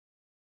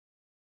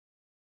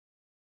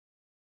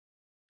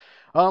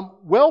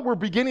Well, we're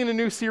beginning a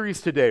new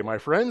series today, my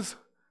friends.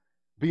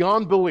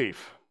 Beyond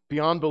Belief.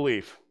 Beyond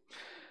Belief.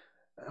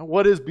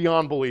 What does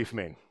beyond belief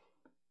mean?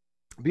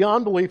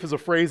 Beyond belief is a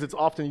phrase that's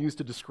often used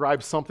to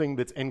describe something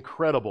that's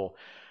incredible.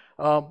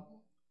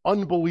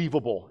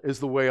 Unbelievable is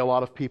the way a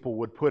lot of people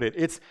would put it.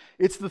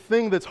 It's the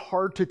thing that's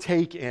hard to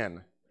take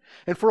in.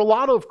 And for a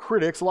lot of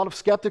critics, a lot of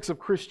skeptics of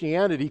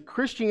Christianity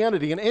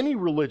and any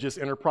religious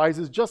enterprise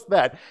is just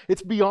that.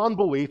 It's beyond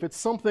belief. It's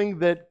something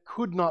that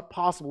could not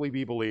possibly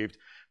be believed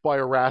by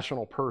a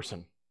rational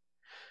person.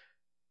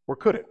 Or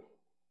could it?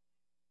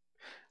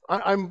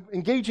 I'm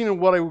engaging in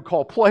what I would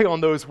call play on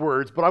those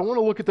words, but I want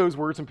to look at those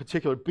words in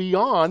particular.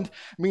 Beyond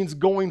means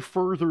going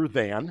further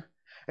than,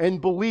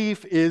 and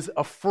belief is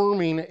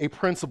affirming a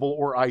principle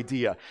or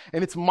idea.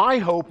 And it's my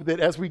hope that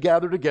as we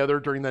gather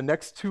together during the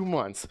next 2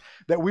 months,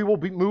 that we will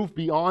move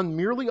beyond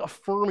merely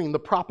affirming the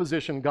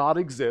proposition God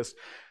exists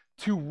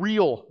to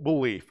real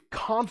belief,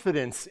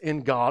 confidence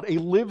in God, a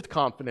lived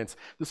confidence.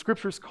 The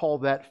scriptures call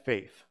that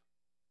faith.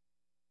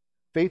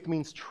 Faith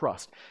means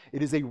trust.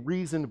 It is a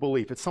reasoned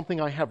belief. It's something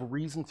I have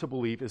reason to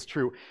believe is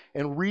true.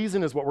 And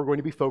reason is what we're going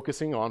to be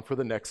focusing on for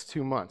the next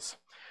 2 months.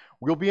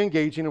 We'll be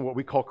engaging in what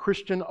we call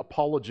Christian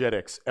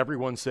apologetics.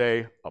 Everyone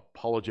say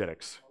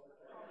apologetics.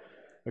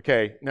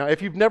 Okay, now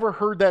if you've never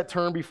heard that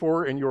term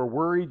before and you're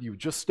worried you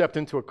just stepped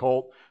into a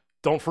cult,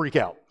 don't freak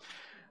out.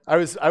 I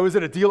was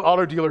at a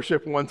auto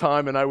dealership one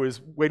time, and I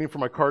was waiting for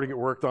my car to get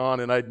worked on,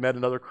 and I'd met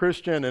another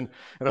Christian, and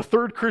a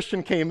third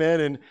Christian came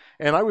in,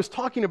 and I was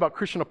talking about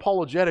Christian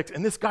apologetics,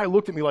 and this guy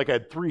looked at me like I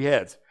had 3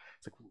 heads.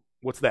 It's like,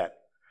 what's that?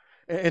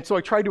 And so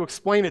I tried to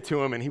explain it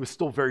to him, and he was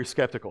still very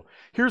skeptical.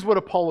 Here's what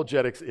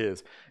apologetics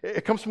is.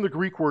 It comes from the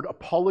Greek word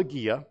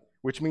apologia,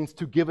 which means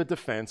to give a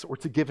defense or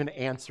to give an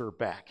answer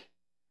back.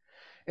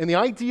 And the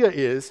idea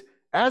is,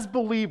 as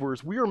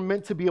believers, we are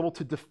meant to be able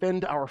to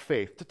defend our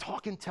faith, to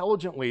talk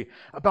intelligently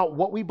about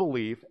what we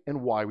believe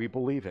and why we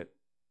believe it.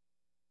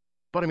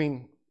 But I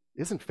mean,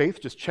 isn't faith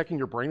just checking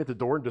your brain at the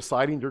door and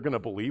deciding you're going to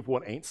believe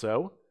what ain't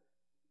so?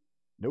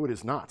 No, it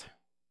is not.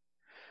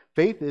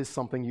 Faith is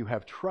something you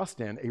have trust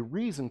in, a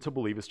reason to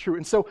believe is true.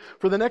 And so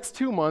for the next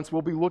 2 months,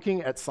 we'll be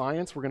looking at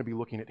science, we're going to be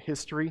looking at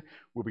history,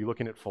 we'll be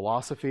looking at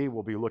philosophy,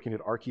 we'll be looking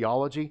at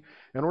archaeology,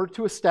 in order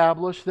to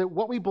establish that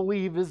what we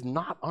believe is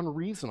not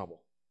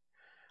unreasonable.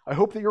 I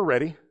hope that you're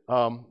ready.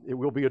 It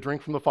will be a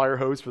drink from the fire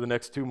hose for the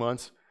next 2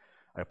 months.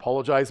 I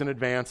apologize in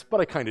advance, but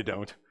I kind of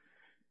don't.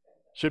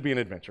 Should be an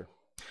adventure.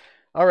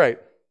 All right.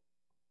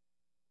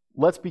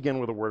 Let's begin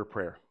with a word of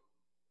prayer.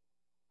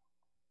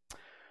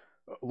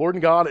 Lord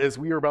and God, as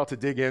we are about to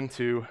dig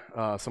into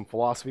some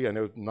philosophy, I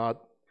know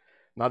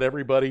not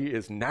everybody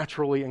is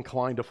naturally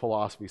inclined to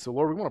philosophy. So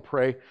Lord, we want to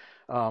pray,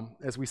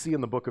 as we see in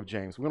the book of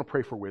James, we want to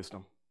pray for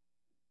wisdom.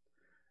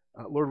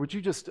 Lord, would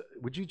you just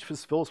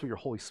fill us with your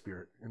Holy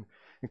Spirit and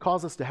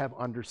cause us to have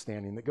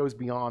understanding that goes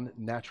beyond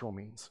natural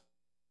means.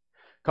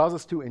 Cause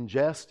us to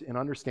ingest and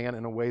understand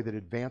in a way that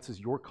advances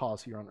your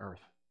cause here on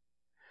earth.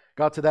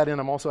 God, to that end,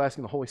 I'm also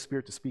asking the Holy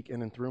Spirit to speak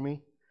in and through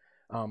me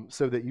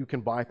so that you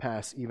can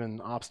bypass even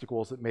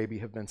obstacles that maybe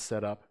have been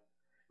set up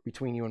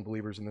between you and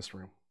believers in this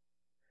room.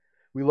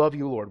 We love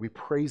you, Lord. We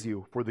praise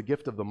you for the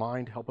gift of the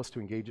mind. Help us to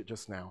engage it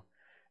just now.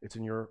 It's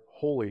in your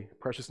holy,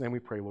 precious name we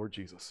pray, Lord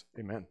Jesus.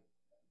 Amen.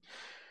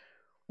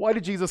 Why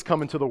did Jesus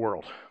come into the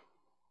world?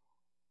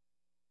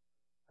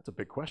 That's a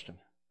big question.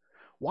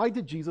 Why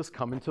did Jesus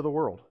come into the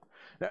world?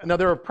 Now,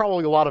 there are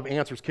probably a lot of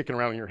answers kicking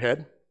around in your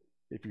head,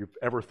 if you've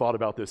ever thought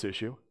about this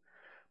issue.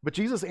 But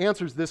Jesus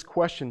answers this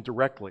question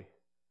directly.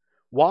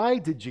 Why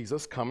did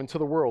Jesus come into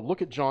the world?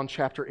 Look at John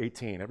chapter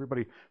 18.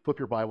 Everybody flip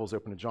your Bibles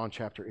open to John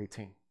chapter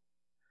 18.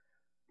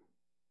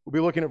 We'll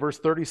be looking at verse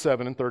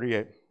 37 and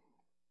 38.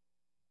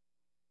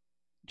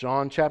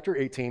 John chapter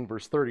 18,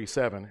 verse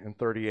 37 and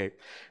 38.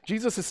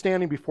 Jesus is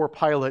standing before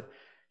Pilate.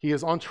 He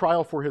is on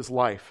trial for his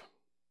life.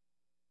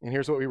 And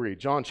here's what we read.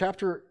 John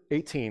chapter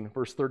 18,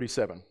 verse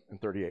 37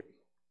 and 38.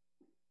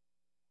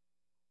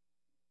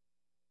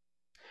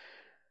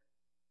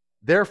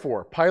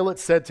 Therefore, Pilate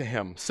said to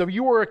him, "So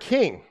you are a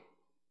king?"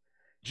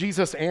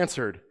 Jesus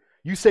answered,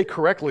 "You say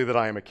correctly that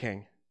I am a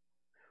king.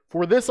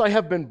 For this I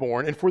have been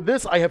born, and for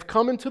this I have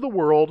come into the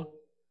world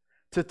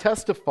to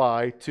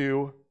testify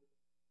to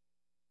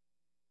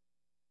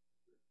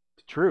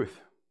truth.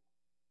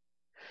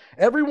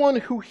 Everyone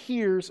who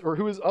hears or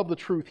who is of the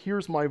truth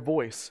hears my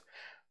voice."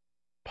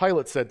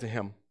 Pilate said to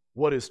him,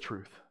 "What is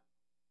truth?"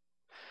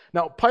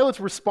 Now, Pilate's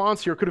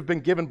response here could have been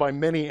given by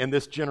many in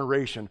this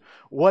generation.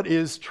 What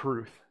is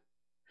truth?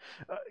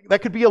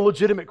 That could be a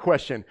legitimate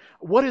question.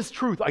 What is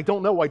truth? I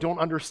don't know. I don't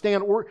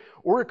understand.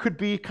 Or it could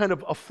be kind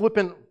of a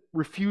flippant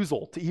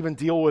refusal to even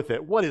deal with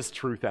it. What is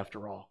truth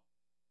after all?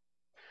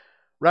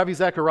 Ravi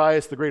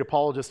Zacharias, the great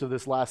apologist of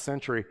this last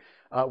century,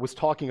 was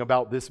talking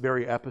about this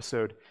very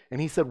episode.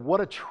 And he said, what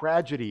a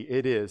tragedy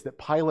it is that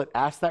Pilate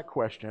asked that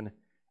question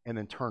and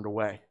then turned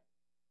away.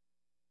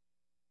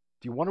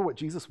 Do you wonder what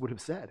Jesus would have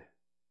said?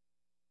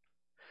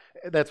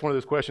 That's one of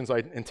those questions I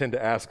intend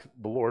to ask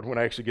the Lord when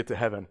I actually get to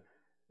heaven.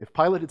 If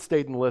Pilate had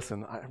stayed and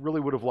listened, I really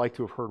would have liked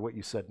to have heard what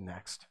you said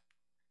next.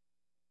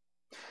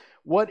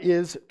 What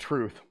is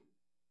truth?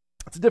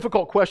 It's a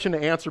difficult question to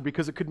answer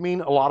because it could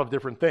mean a lot of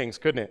different things,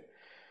 couldn't it?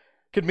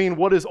 It could mean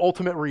what is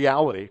ultimate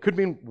reality? It could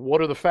mean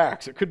what are the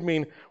facts? It could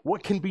mean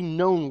what can be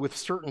known with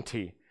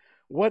certainty.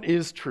 What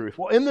is truth?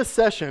 Well, in this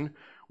session,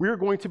 we are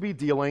going to be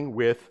dealing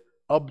with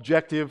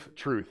objective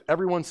truth.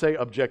 Everyone say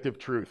objective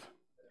truth.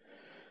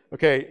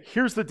 Okay,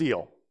 here's the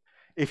deal.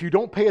 If you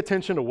don't pay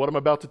attention to what I'm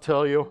about to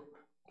tell you,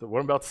 to what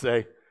I'm about to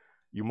say,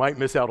 you might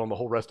miss out on the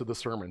whole rest of the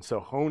sermon. So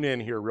hone in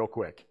here real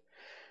quick.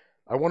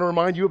 I want to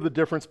remind you of the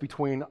difference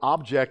between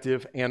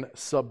objective and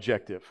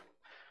subjective.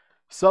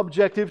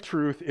 Subjective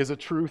truth is a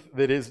truth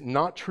that is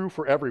not true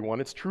for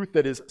everyone. It's truth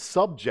that is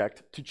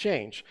subject to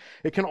change.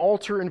 It can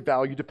alter in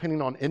value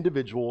depending on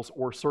individuals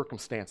or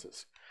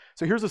circumstances.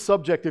 So here's a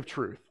subjective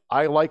truth.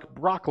 I like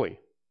broccoli.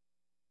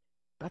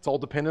 That's all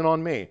dependent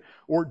on me.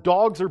 Or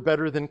dogs are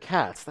better than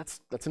cats.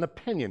 That's an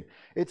opinion.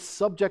 It's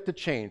subject to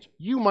change.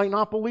 You might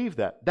not believe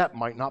that. That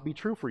might not be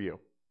true for you.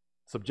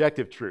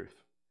 Subjective truth.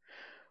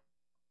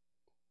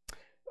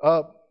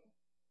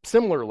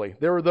 Similarly,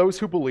 there are those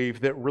who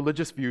believe that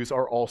religious views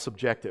are all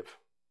subjective.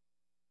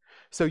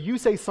 So you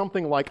say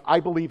something like, I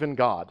believe in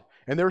God.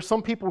 And there are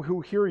some people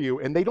who hear you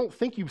and they don't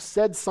think you've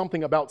said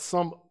something about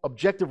some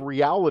objective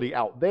reality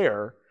out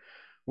there.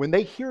 When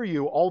they hear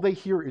you, all they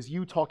hear is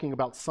you talking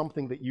about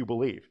something that you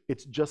believe.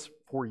 It's just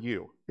for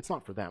you. It's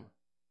not for them.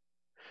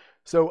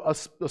 So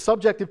a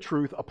subjective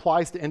truth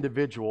applies to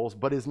individuals,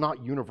 but is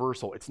not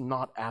universal. It's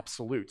not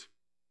absolute.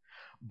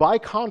 By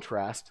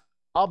contrast,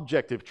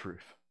 objective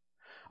truth.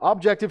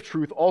 Objective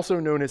truth, also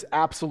known as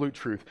absolute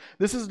truth.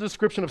 This is a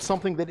description of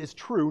something that is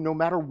true no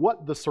matter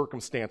what the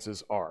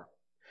circumstances are.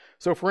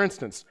 So for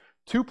instance,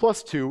 2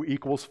 +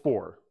 2 =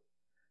 4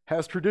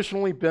 has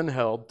traditionally been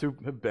held to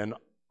have been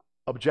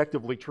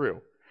objectively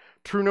true.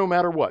 True no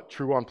matter what.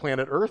 True on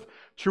planet Earth,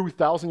 true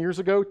 1,000 years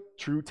ago,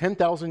 true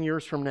 10,000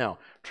 years from now.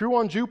 True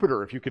on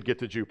Jupiter if you could get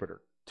to Jupiter.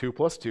 2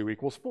 + 2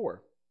 =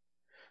 4.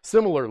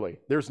 Similarly,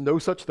 there's no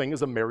such thing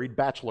as a married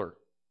bachelor.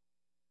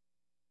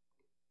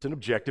 It's an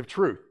objective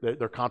truth.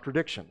 They're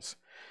contradictions.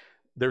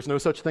 There's no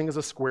such thing as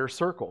a square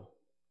circle.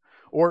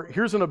 Or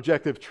here's an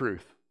objective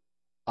truth.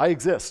 I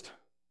exist.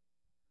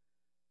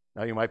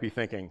 Now you might be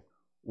thinking,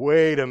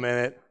 wait a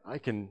minute,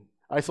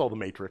 I saw The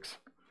Matrix.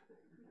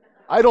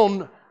 I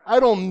don't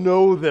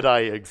know that I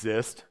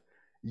exist.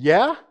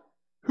 Yeah?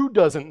 Who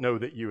doesn't know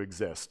that you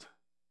exist?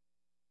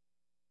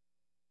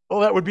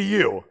 Oh, that would be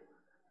you.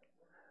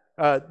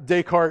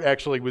 Descartes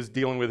actually was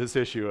dealing with this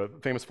issue.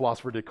 A famous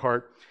philosopher,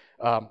 Descartes,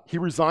 he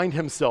resigned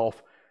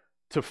himself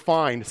to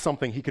find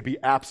something he could be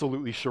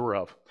absolutely sure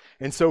of.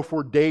 And so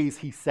for days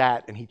he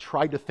sat and he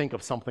tried to think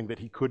of something that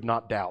he could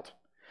not doubt.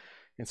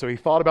 And so he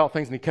thought about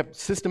things and he kept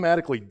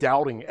systematically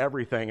doubting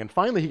everything. And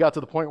finally he got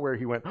to the point where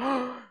he went,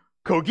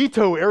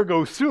 cogito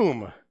ergo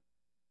sum.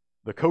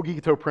 The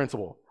cogito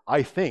principle.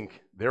 I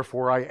think,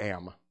 therefore I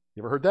am.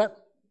 You ever heard that?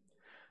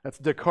 That's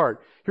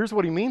Descartes. Here's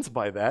what he means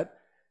by that.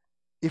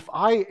 If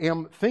I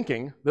am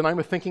thinking, then I'm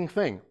a thinking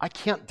thing. I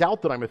can't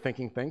doubt that I'm a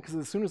thinking thing because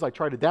as soon as I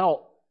try to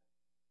doubt,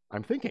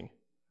 I'm thinking.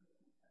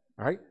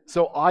 All right?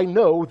 So I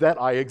know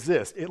that I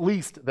exist, at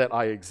least that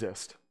I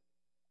exist.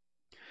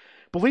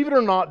 Believe it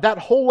or not, that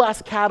whole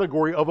last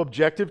category of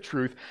objective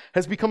truth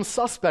has become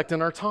suspect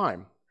in our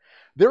time.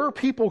 There are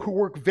people who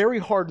work very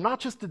hard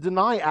not just to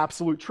deny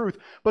absolute truth,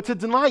 but to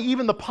deny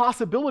even the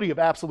possibility of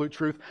absolute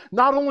truth.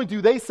 Not only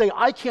do they say,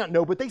 I can't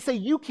know, but they say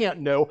you can't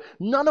know.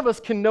 None of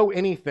us can know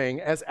anything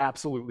as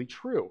absolutely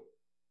true.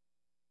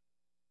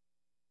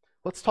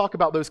 Let's talk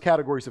about those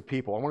categories of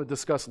people. I want to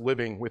discuss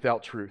living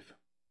without truth.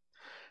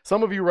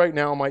 Some of you right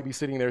now might be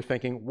sitting there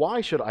thinking, why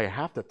should I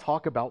have to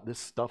talk about this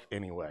stuff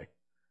anyway?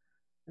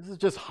 This is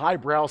just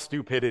highbrow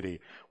stupidity.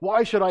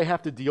 Why should I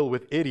have to deal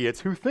with idiots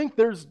who think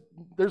there's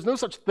no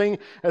such thing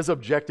as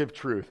objective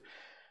truth?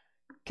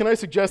 Can I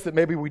suggest that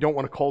maybe we don't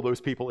want to call those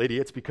people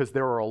idiots because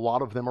there are a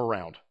lot of them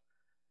around,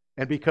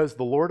 and because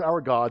the Lord our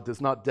God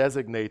does not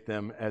designate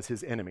them as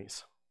his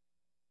enemies,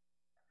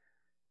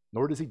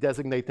 nor does he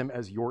designate them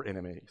as your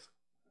enemies.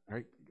 All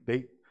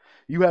right?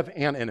 You have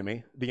an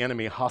enemy, the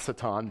enemy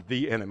Hasatan,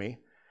 the enemy.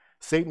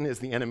 Satan is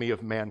the enemy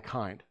of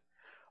mankind.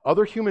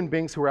 Other human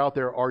beings who are out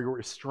there are your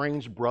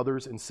estranged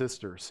brothers and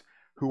sisters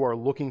who are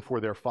looking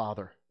for their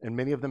father, and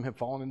many of them have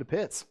fallen into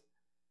pits.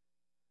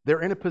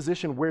 They're in a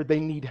position where they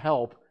need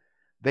help.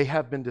 They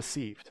have been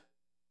deceived.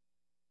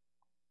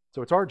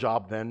 So it's our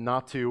job then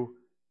not to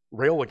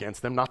rail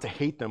against them, not to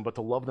hate them, but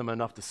to love them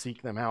enough to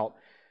seek them out,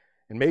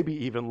 and maybe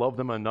even love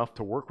them enough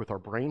to work with our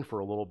brain for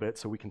a little bit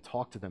so we can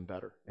talk to them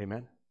better.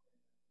 Amen?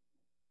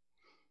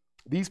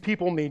 These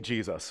people need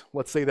Jesus.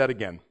 Let's say that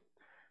again.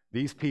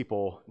 These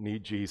people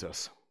need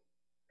Jesus.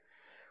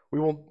 A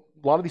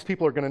lot of these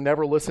people are going to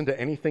never listen to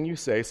anything you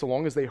say so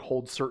long as they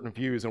hold certain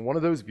views, and one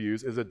of those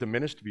views is a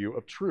diminished view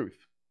of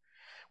truth.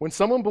 When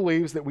someone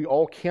believes that we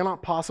all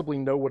cannot possibly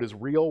know what is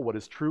real, what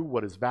is true,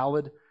 what is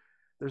valid,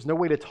 there's no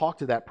way to talk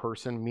to that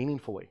person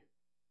meaningfully.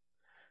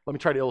 Let me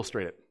try to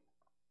illustrate it.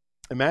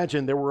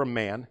 Imagine there were a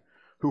man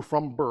who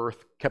from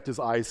birth kept his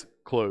eyes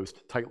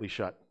closed, tightly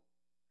shut.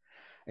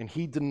 and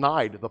he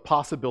denied the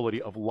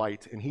possibility of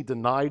light, and he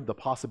denied the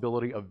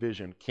possibility of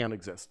vision. Can't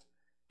exist.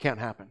 Can't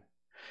happen.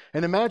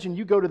 And imagine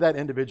you go to that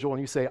individual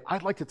and you say,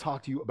 I'd like to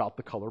talk to you about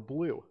the color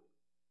blue.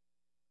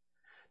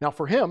 Now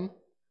for him,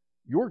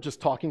 you're just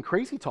talking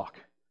crazy talk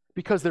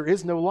because there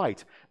is no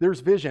light.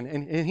 There's vision.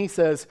 And he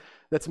says,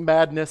 that's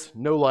madness,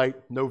 no light,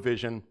 no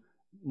vision,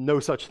 no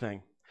such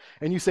thing.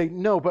 And you say,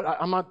 no, but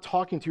I'm not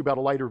talking to you about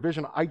a light or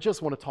vision. I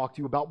just want to talk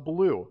to you about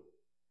blue.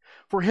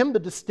 For him, the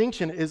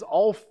distinction is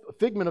all a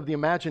figment of the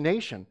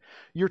imagination.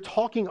 You're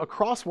talking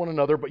across one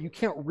another, but you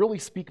can't really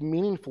speak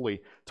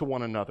meaningfully to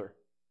one another.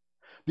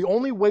 The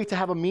only way to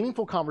have a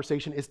meaningful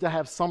conversation is to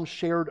have some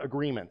shared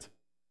agreement,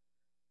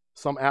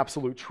 some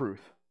absolute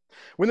truth.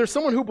 When there's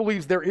someone who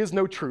believes there is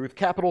no truth,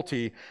 capital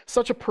T,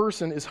 such a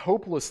person is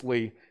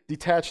hopelessly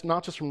detached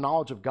not just from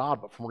knowledge of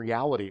God, but from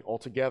reality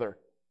altogether.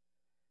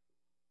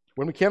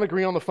 When we can't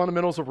agree on the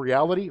fundamentals of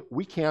reality,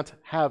 we can't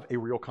have a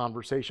real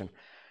conversation.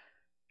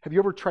 Have you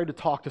ever tried to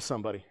talk to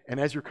somebody, and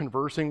as you're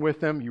conversing with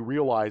them, you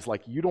realize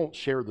like you don't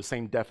share the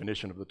same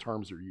definition of the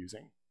terms you're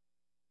using?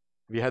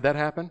 Have you had that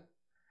happen?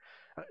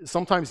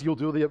 Sometimes you'll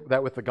do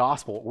that with the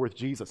gospel or with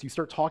Jesus. You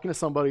start talking to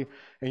somebody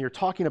and you're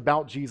talking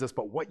about Jesus,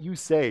 but what you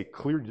say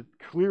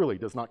clearly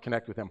does not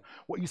connect with him.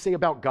 What you say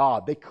about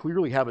God, they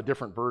clearly have a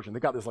different version. They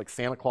got this like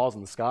Santa Claus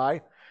in the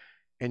sky,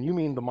 and you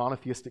mean the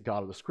monotheistic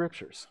God of the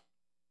Scriptures.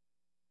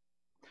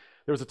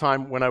 There was a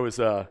time when I was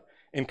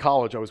in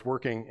college, I was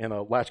working in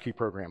a latchkey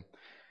program,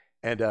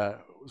 and I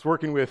was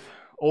working with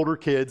older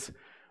kids.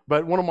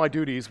 But one of my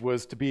duties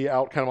was to be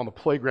out kind of on the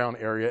playground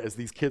area as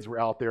these kids were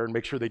out there and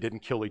make sure they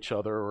didn't kill each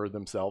other or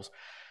themselves.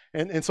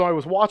 And so I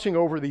was watching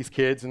over these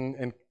kids,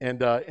 and in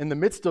the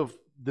midst of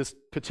this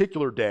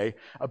particular day,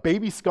 a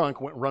baby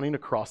skunk went running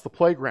across the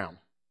playground.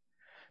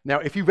 Now,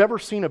 if you've ever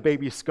seen a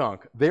baby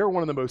skunk, they're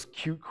one of the most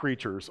cute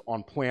creatures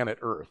on planet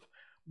Earth,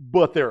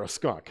 but they're a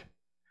skunk.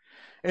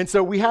 And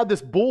so we had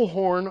this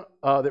bullhorn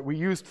that we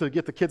used to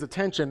get the kids'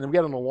 attention, and we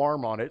had an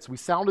alarm on it. So we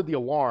sounded the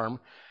alarm,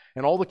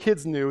 and all the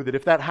kids knew that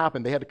if that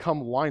happened, they had to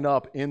come line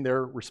up in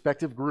their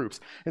respective groups.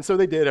 And so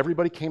they did.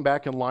 Everybody came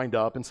back and lined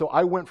up. And so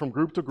I went from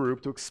group to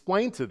group to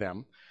explain to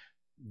them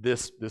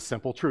this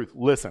simple truth.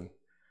 Listen,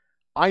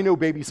 I know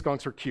baby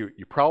skunks are cute.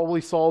 You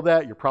probably saw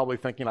that. You're probably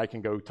thinking I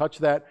can go touch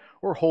that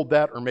or hold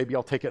that, or maybe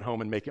I'll take it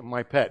home and make it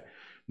my pet.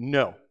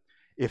 No.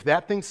 If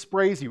that thing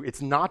sprays you,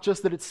 it's not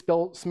just that it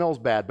smells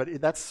bad,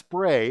 but that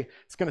spray,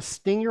 it's going to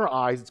sting your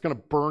eyes. It's going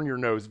to burn your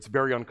nose. It's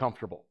very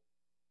uncomfortable.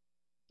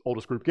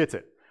 Oldest group gets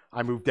it.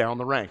 I moved down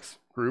the ranks,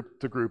 group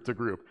to group to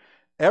group.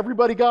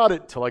 Everybody got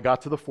it till I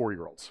got to the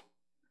 4-year-olds.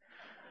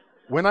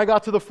 When I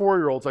got to the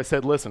 4-year-olds, I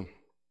said, listen,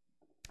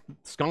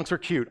 skunks are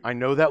cute. I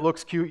know that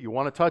looks cute. You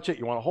want to touch it.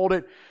 You want to hold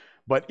it.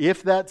 But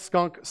if that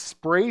skunk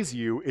sprays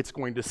you, it's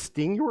going to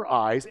sting your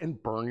eyes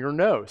and burn your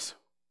nose.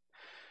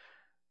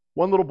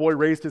 One little boy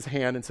raised his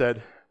hand and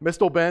said,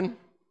 Mr. Ben,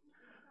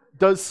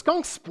 does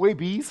skunks spray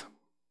bees?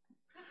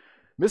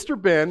 Mr.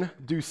 Ben,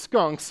 do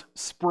skunks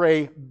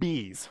spray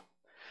bees?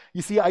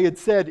 You see, I had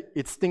said,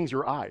 it stings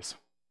your eyes.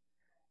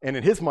 And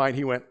in his mind,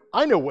 he went,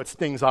 I know what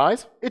stings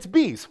eyes. It's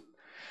bees.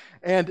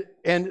 And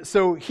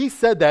so he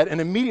said that, and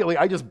immediately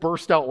I just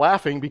burst out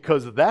laughing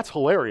because that's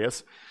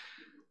hilarious.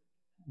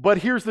 But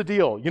here's the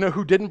deal. You know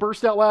who didn't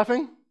burst out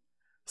laughing?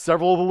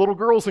 Several of the little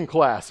girls in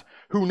class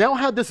who now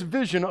had this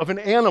vision of an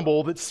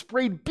animal that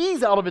sprayed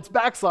bees out of its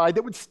backside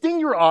that would sting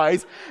your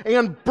eyes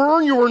and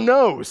burn your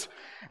nose.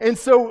 And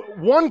so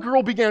one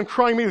girl began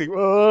crying immediately,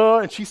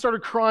 and she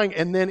started crying,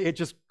 and then it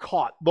just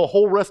caught. The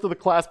whole rest of the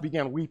class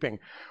began weeping,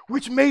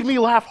 which made me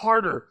laugh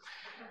harder.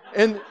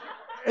 And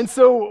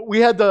so we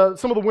had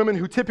some of the women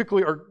who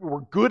typically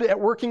were good at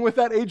working with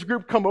that age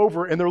group come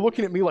over, and they're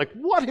looking at me like,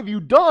 what have you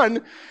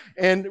done?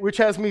 And which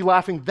has me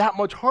laughing that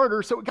much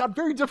harder, so it got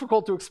very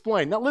difficult to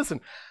explain. Now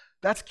listen,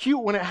 that's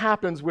cute when it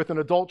happens with an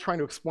adult trying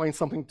to explain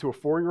something to a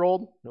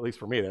 4-year-old. At least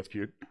for me, that's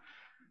cute.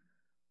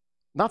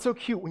 Not so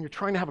cute when you're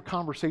trying to have a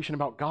conversation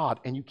about God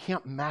and you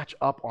can't match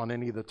up on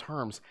any of the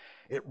terms.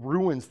 It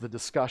ruins the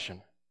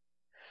discussion.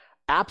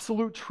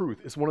 Absolute truth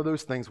is one of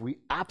those things we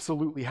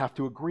absolutely have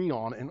to agree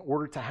on in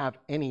order to have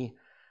any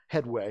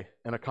headway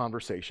in a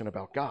conversation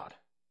about God.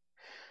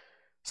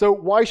 So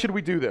why should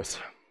we do this?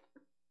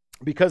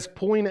 Because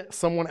pulling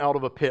someone out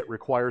of a pit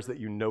requires that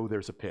you know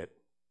there's a pit.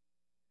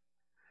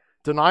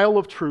 Denial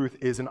of truth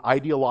is an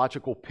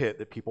ideological pit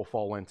that people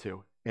fall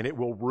into, and it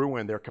will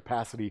ruin their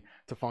capacity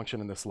to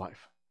function in this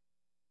life.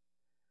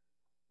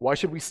 Why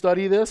should we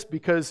study this?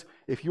 Because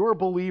if you're a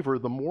believer,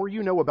 the more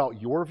you know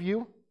about your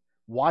view,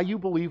 why you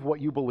believe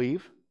what you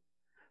believe,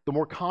 the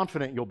more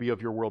confident you'll be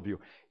of your worldview.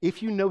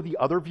 If you know the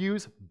other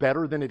views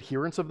better than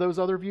adherents of those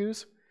other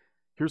views,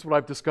 here's what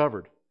I've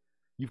discovered.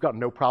 You've got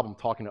no problem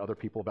talking to other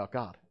people about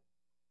God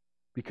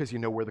because you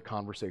know where the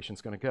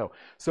conversation's going to go.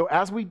 So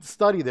as we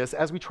study this,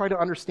 as we try to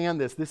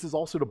understand this, this is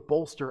also to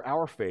bolster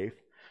our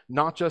faith,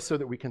 not just so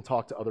that we can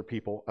talk to other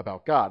people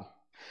about God.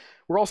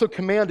 We're also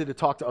commanded to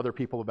talk to other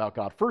people about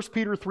God. 1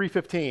 Peter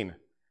 3:15,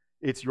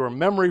 it's your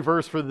memory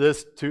verse for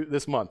this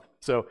month.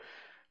 So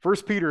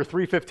 1 Peter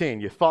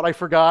 3:15, you thought I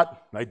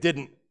forgot, I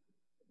didn't.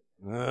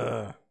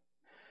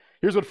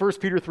 Here's what 1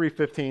 Peter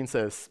 3:15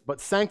 says,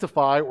 "But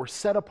sanctify or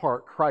set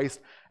apart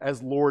Christ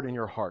as Lord in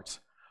your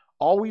hearts.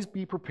 Always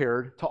be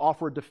prepared to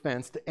offer a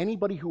defense to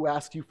anybody who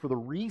asks you for the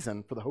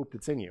reason for the hope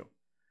that's in you.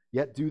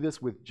 Yet do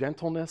this with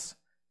gentleness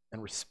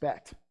and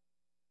respect."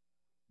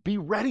 Be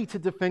ready to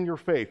defend your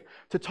faith,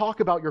 to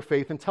talk about your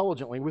faith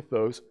intelligently with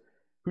those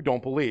who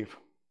don't believe.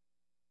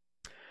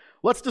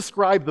 Let's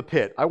describe the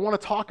pit. I want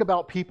to talk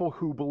about people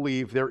who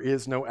believe there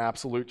is no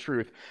absolute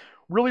truth.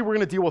 Really, we're going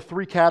to deal with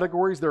three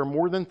categories. There are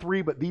more than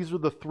three, but these are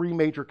the three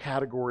major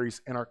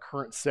categories in our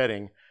current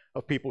setting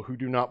of people who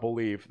do not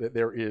believe that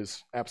there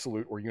is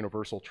absolute or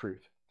universal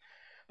truth.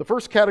 The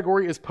first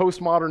category is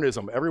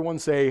postmodernism. Everyone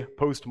say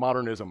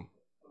postmodernism.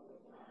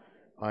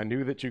 I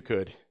knew that you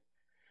could.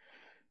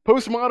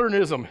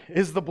 Postmodernism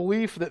is the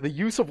belief that the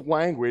use of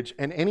language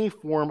and any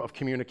form of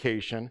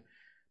communication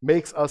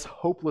makes us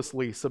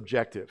hopelessly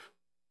subjective.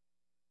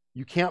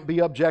 You can't be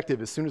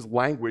objective as soon as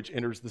language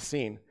enters the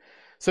scene.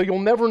 So you'll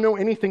never know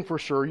anything for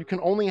sure. You can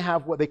only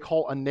have what they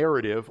call a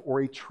narrative or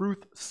a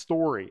truth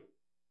story.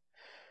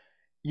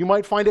 You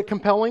might find it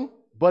compelling,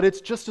 but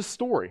it's just a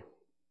story.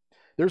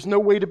 There's no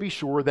way to be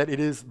sure that it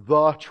is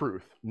the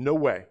truth. No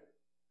way.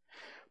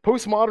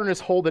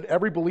 Postmodernists hold that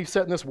every belief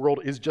set in this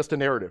world is just a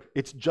narrative.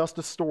 It's just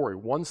a story,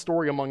 one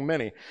story among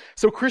many.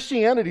 So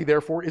Christianity,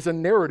 therefore, is a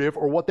narrative,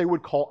 or what they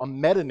would call a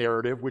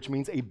meta-narrative, which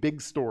means a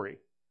big story.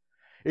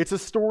 It's a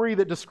story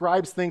that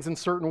describes things in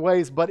certain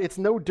ways, but it's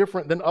no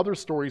different than other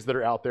stories that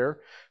are out there.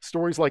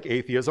 Stories like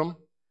atheism,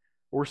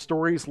 or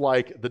stories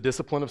like the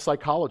discipline of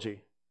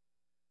psychology,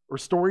 or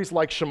stories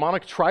like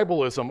shamanic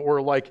tribalism,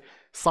 or like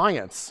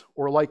science,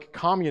 or like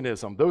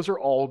communism. Those are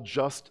all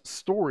just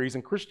stories,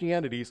 and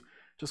Christianity's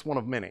just one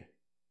of many.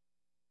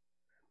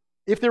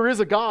 If there is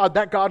a God,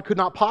 that God could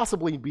not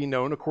possibly be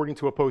known according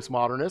to a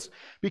postmodernist,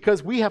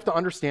 because we have to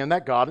understand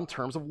that God in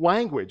terms of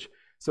language.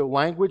 So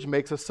language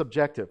makes us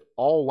subjective.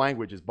 All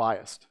language is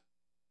biased.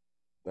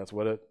 That's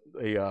what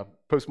a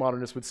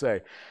postmodernist would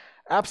say.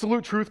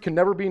 Absolute truth can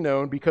never be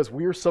known because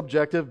we're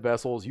subjective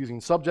vessels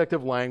using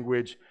subjective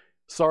language.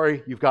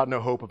 Sorry, you've got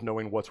no hope of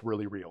knowing what's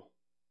really real.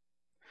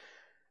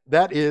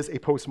 That is a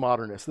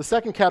postmodernist. The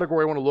second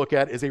category I want to look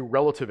at is a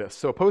relativist.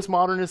 So a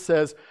postmodernist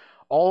says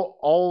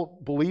all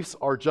beliefs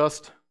are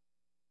just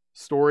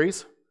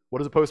stories. What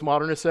does a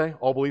postmodernist say?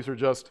 All beliefs are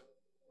just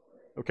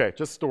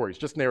stories,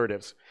 just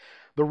narratives.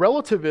 The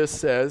relativist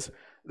says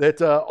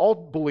that all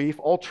belief,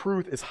 all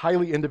truth is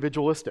highly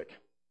individualistic.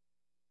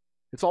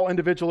 It's all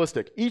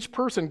individualistic. Each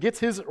person gets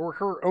his or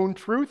her own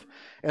truth,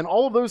 and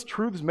all of those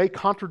truths may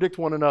contradict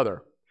one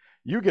another.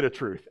 You get a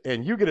truth,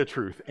 and you get a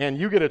truth, and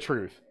you get a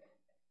truth.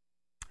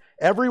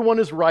 Everyone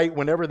is right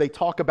whenever they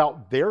talk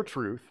about their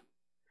truth,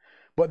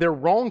 but they're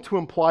wrong to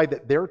imply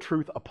that their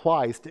truth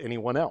applies to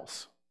anyone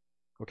else.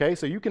 Okay,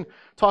 so you can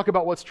talk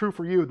about what's true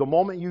for you. The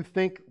moment you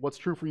think what's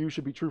true for you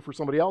should be true for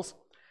somebody else,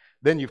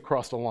 then you've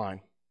crossed a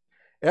line.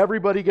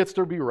 Everybody gets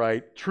to be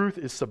right. Truth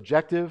is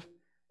subjective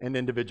and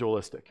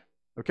individualistic.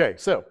 Okay,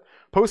 so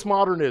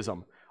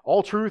postmodernism.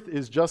 All truth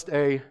is just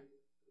a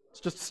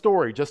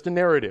story, just a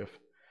narrative.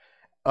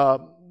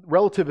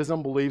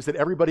 Relativism believes that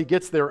everybody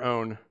gets their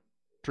own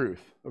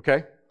truth,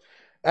 okay?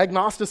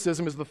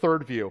 Agnosticism is the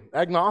third view.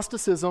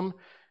 Agnosticism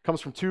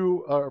comes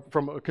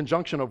from a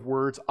conjunction of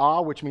words,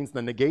 which means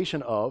the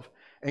negation of,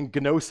 and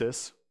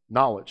gnosis,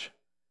 knowledge.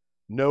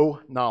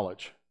 No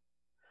knowledge.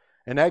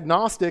 An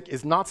agnostic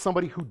is not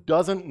somebody who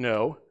doesn't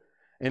know.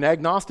 An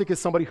agnostic is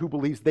somebody who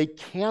believes they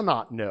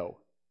cannot know.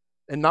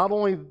 And not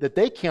only that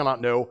they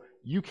cannot know,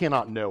 you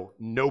cannot know.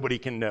 Nobody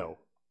can know.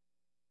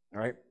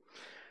 All right?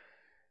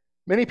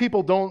 Many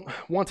people don't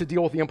want to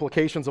deal with the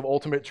implications of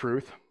ultimate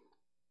truth.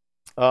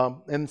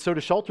 And so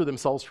to shelter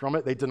themselves from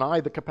it, they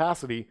deny the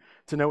capacity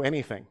to know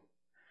anything.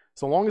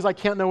 So long as I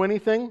can't know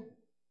anything,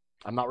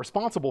 I'm not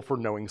responsible for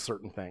knowing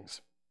certain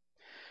things.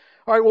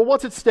 All right, well,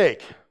 what's at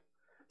stake?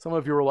 Some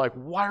of you are like,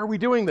 why are we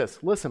doing this?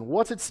 Listen,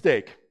 what's at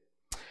stake?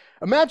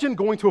 Imagine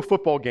going to a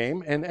football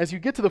game, and as you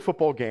get to the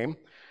football game,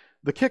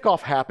 the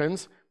kickoff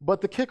happens,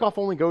 but the kickoff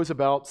only goes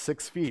about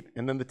 6 feet,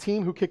 and then the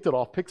team who kicked it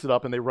off picks it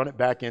up, and they run it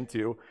back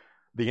into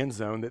the end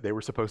zone that they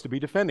were supposed to be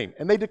defending,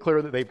 and they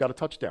declare that they've got a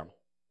touchdown.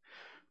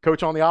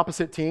 Coach on the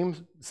opposite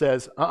team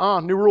says,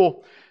 new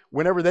rule.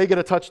 Whenever they get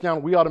a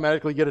touchdown, we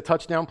automatically get a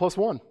touchdown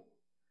 +1.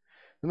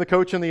 And the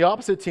coach in the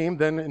opposite team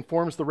then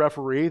informs the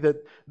referee that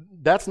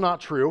that's not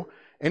true.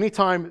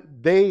 Anytime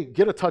they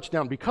get a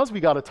touchdown because we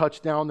got a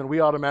touchdown, then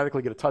we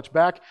automatically get a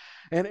touchback.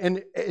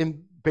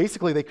 And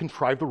basically they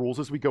contrive the rules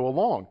as we go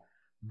along.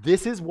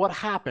 This is what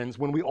happens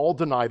when we all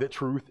deny that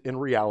truth in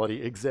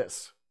reality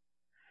exists.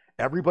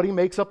 Everybody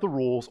makes up the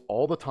rules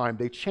all the time.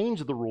 They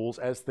change the rules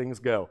as things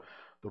go.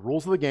 The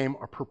rules of the game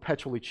are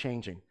perpetually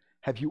changing.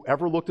 Have you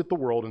ever looked at the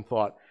world and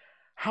thought,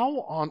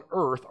 how on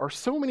earth are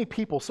so many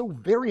people so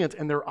variant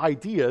in their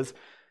ideas,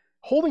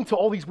 holding to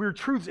all these weird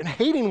truths and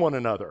hating one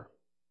another?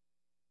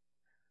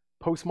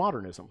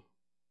 Postmodernism.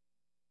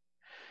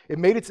 It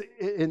made its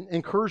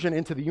incursion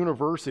into the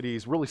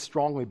universities really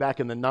strongly back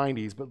in the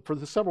 90s, but for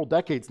the several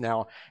decades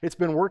now, it's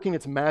been working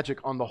its magic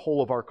on the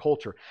whole of our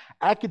culture.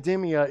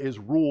 Academia is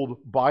ruled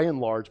by and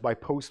large by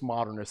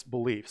postmodernist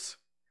beliefs.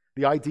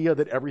 The idea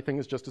that everything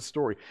is just a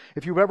story.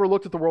 If you've ever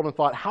looked at the world and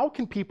thought, how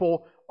can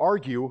people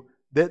argue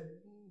that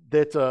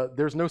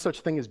there's no such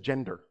thing as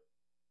gender?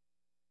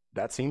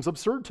 That seems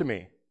absurd to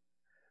me.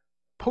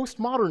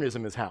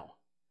 Postmodernism is how.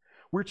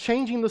 We're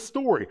changing the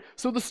story.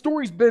 So the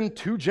story's been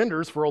two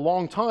genders for a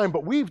long time,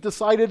 but we've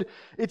decided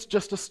it's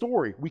just a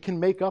story. We can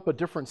make up a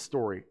different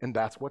story, and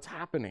that's what's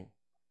happening.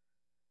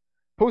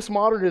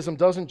 Postmodernism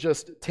doesn't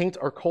just taint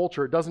our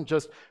culture. It doesn't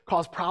just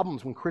cause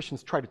problems when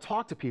Christians try to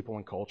talk to people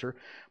in culture,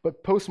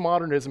 but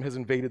postmodernism has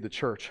invaded the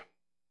church.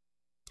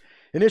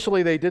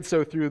 Initially, they did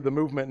so through the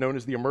movement known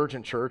as the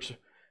Emergent Church.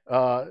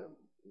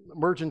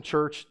 Emergent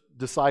Church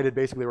decided,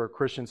 basically, they were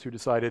Christians who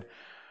decided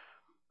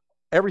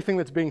everything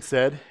that's being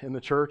said in the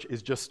church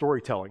is just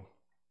storytelling.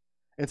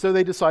 And so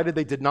they decided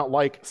they did not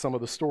like some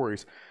of the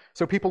stories.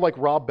 So people like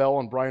Rob Bell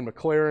and Brian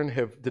McLaren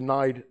have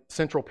denied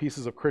central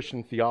pieces of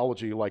Christian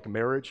theology like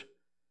marriage,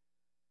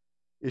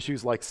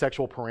 issues like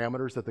sexual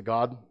parameters that the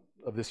God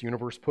of this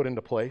universe put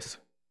into place.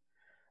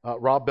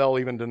 Rob Bell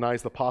even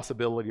denies the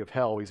possibility of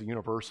hell. He's a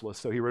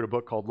universalist, so he wrote a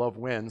book called Love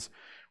Wins,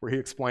 where he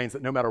explains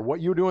that no matter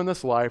what you do in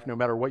this life, no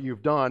matter what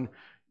you've done,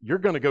 you're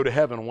going to go to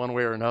heaven one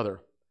way or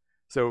another.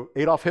 So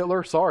Adolf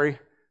Hitler, sorry,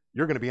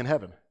 you're going to be in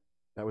heaven.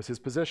 That was his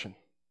position.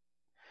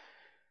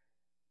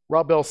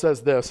 Rob Bell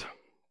says this: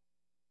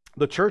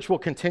 the church will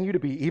continue to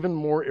be even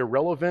more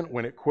irrelevant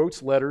when it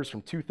quotes letters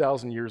from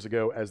 2,000 years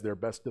ago as their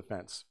best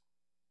defense.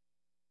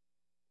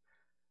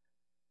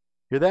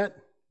 Hear that?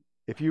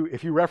 If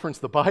you reference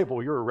the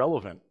Bible, you're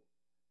irrelevant.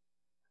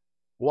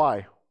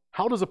 Why?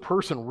 How does a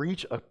person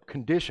reach a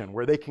condition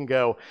where they can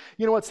go,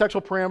 you know what,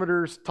 sexual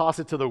parameters, toss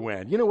it to the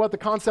wind. You know what, the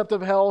concept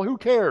of hell, who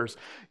cares?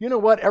 You know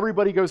what,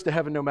 everybody goes to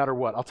heaven no matter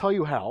what. I'll tell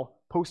you how.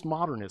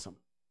 Postmodernism.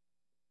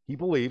 He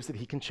believes that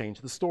he can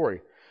change the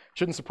story.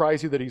 Shouldn't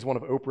surprise you that he's one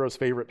of Oprah's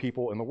favorite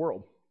people in the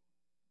world.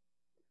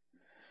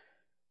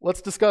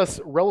 Let's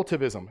discuss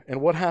relativism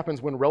and what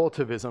happens when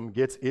relativism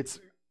gets its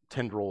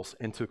tendrils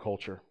into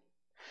culture.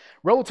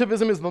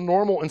 Relativism is the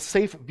normal and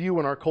safe view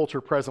in our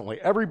culture presently.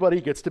 Everybody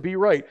gets to be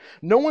right.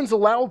 No one's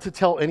allowed to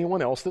tell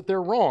anyone else that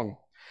they're wrong.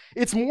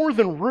 It's more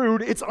than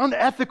rude, it's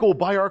unethical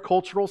by our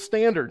cultural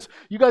standards.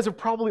 You guys have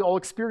probably all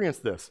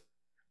experienced this.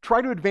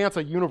 Try to advance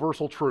a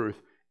universal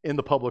truth in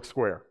the public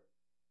square.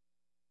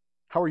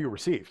 How are you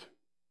received?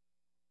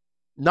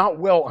 Not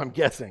well, I'm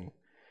guessing.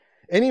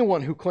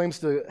 Anyone who claims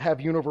to have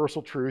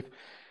universal truth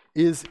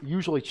is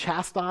usually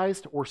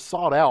chastised or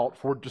sought out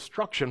for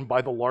destruction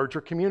by the larger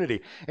community.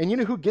 And you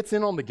know who gets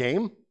in on the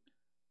game?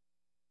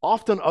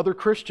 Often other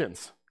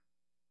Christians.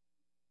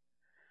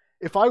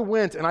 If I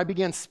went and I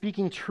began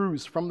speaking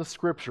truths from the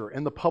scripture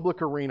in the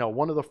public arena,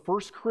 one of the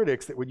first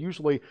critics that would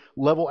usually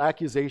level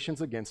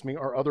accusations against me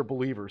are other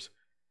believers.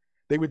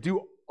 They would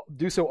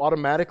do so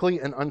automatically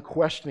and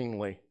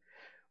unquestioningly,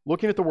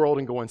 looking at the world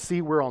and going,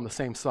 see, we're on the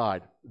same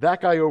side. That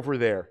guy over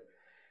there,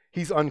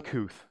 he's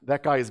uncouth.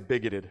 That guy is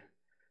bigoted.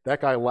 That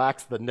guy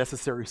lacks the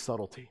necessary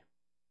subtlety.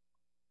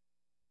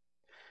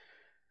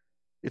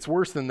 It's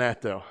worse than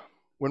that, though.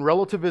 When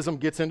relativism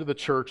gets into the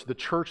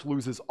church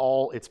loses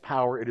all its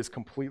power. It is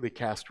completely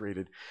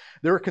castrated.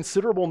 There are a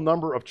considerable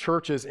number of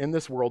churches in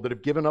this world that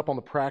have given up on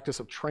the practice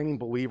of training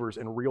believers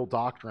in real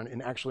doctrine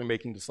and actually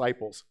making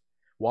disciples.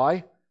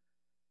 Why?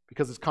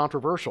 Because it's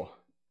controversial.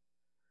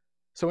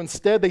 So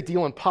instead, they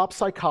deal in pop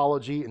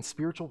psychology and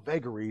spiritual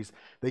vagaries.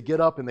 They get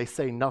up and they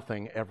say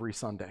nothing every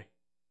Sunday.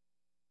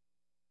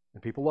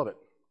 And people love it.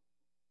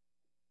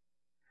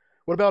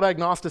 What about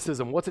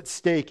agnosticism? What's at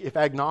stake if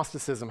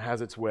agnosticism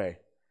has its way?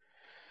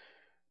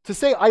 To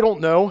say I don't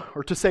know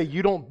or to say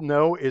you don't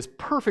know is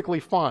perfectly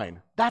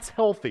fine. That's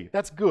healthy.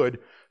 That's good,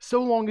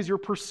 so long as you're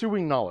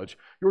pursuing knowledge.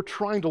 You're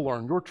trying to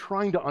learn. You're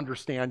trying to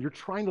understand. You're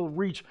trying to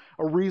reach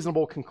a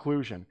reasonable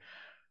conclusion.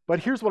 But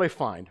here's what I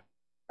find.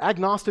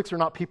 Agnostics are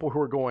not people who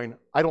are going,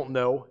 I don't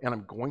know and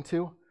I'm going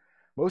to.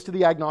 Most of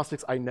the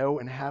agnostics I know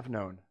and have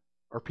known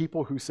are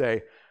people who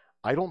say,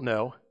 I don't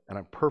know and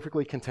I'm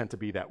perfectly content to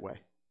be that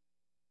way.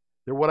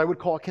 They're what I would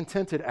call a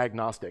contented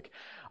agnostic.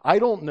 I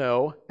don't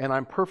know, and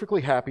I'm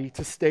perfectly happy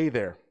to stay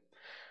there.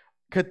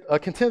 A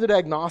contented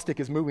agnostic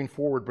is moving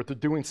forward, but they're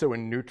doing so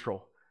in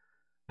neutral.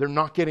 They're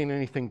not getting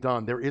anything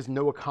done. There is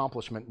no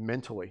accomplishment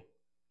mentally.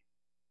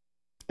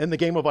 In the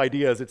game of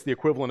ideas, it's the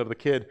equivalent of the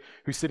kid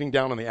who's sitting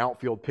down in the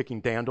outfield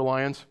picking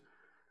dandelions,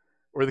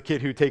 or the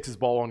kid who takes his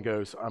ball and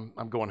goes,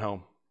 I'm going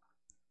home.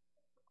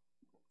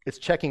 It's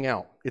checking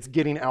out. It's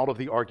getting out of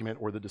the argument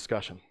or the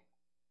discussion.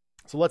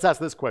 So let's ask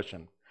this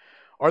question.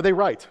 Are they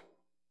right?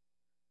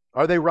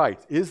 Are they right?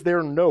 Is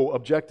there no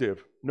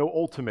objective, no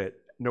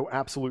ultimate, no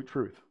absolute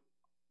truth?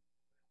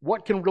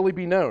 What can really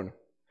be known?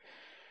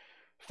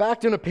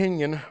 Fact and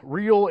opinion,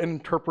 real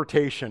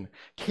interpretation.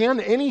 Can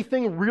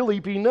anything really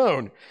be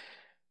known?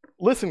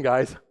 Listen,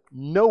 guys,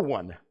 no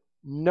one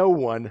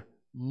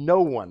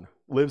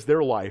lives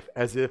their life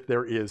as if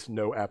there is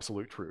no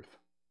absolute truth.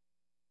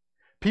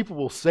 People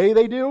will say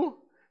they do.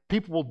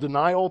 People will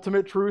deny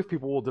ultimate truth.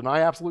 People will deny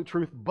absolute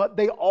truth, but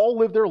they all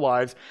live their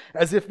lives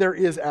as if there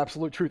is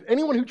absolute truth.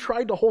 Anyone who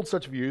tried to hold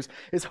such views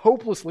is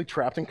hopelessly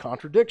trapped in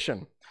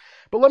contradiction.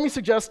 But let me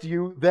suggest to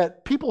you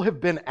that people have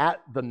been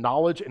at the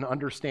knowledge and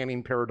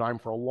understanding paradigm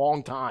for a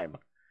long time.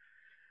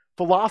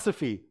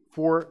 Philosophy,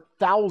 for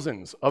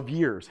thousands of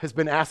years, has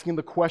been asking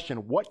the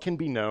question, what can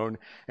be known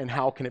and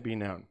how can it be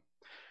known?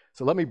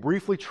 So let me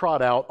briefly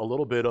trot out a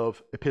little bit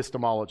of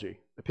epistemology.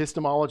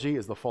 Epistemology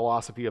is the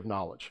philosophy of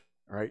knowledge,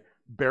 all right?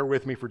 Bear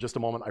with me for just a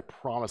moment. I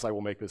promise I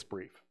will make this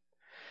brief.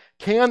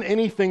 Can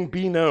anything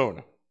be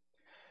known?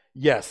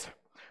 Yes.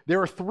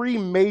 There are three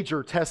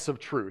major tests of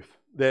truth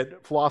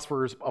that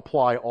philosophers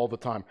apply all the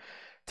time.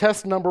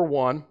 Test number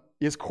one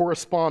is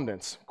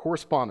correspondence.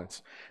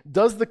 Correspondence.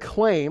 Does the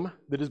claim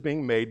that is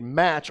being made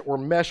match or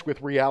mesh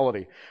with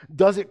reality?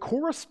 Does it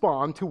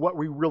correspond to what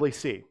we really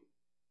see?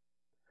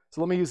 So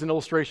let me use an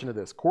illustration of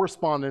this.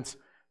 Correspondence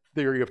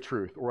theory of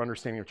truth or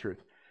understanding of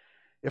truth.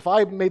 If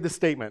I made the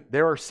statement,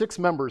 there are 6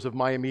 members of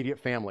my immediate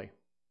family,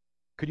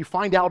 could you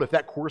find out if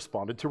that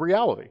corresponded to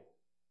reality?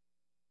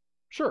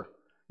 Sure.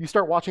 You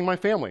start watching my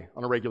family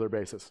on a regular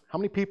basis. How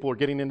many people are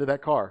getting into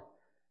that car?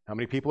 How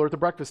many people are at the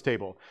breakfast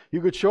table? You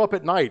could show up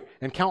at night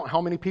and count how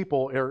many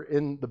people are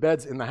in the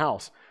beds in the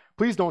house.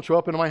 Please don't show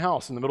up into my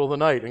house in the middle of the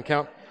night and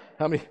count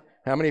how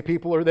many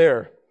people are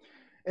there.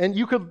 And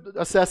you could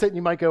assess it and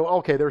you might go,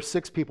 okay, there are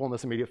 6 people in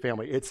this immediate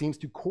family. It seems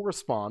to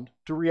correspond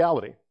to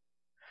reality.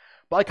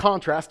 By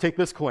contrast, take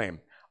this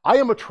claim. I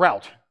am a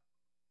trout.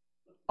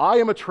 I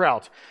am a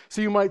trout.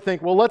 So you might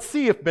think, well, let's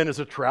see if Ben is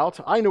a trout.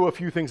 I know a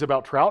few things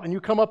about trout. And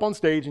you come up on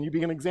stage and you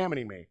begin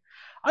examining me.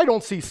 I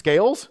don't see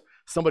scales.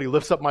 Somebody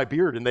lifts up my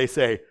beard and they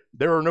say,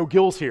 there are no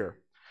gills here.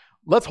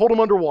 Let's hold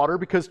them underwater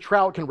because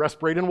trout can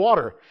respirate in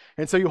water.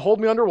 And so you hold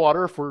me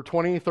underwater for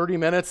 20, 30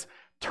 minutes.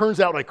 Turns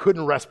out I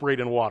couldn't respirate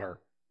in water.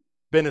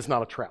 Ben is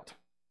not a trout.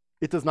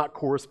 It does not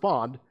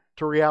correspond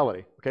to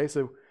reality. Okay,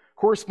 so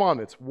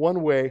correspondence,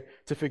 one way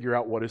to figure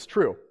out what is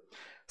true.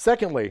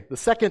 Secondly, the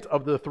second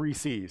of the 3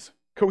 C's,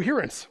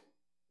 coherence.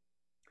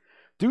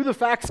 Do the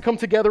facts come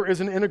together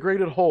as an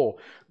integrated whole?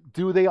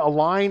 Do they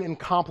align and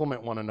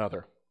complement one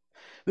another?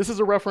 This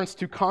is a reference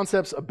to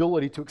concepts'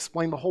 ability to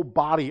explain the whole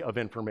body of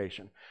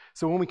information.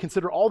 So when we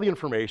consider all the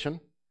information,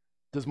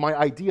 does my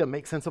idea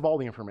make sense of all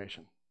the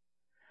information?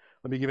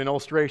 Let me give you an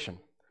illustration.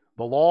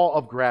 The law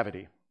of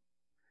gravity.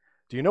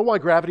 Do you know why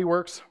gravity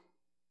works?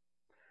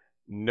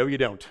 No, you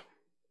don't.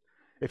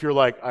 If you're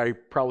like, I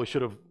probably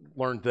should have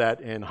learned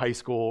that in high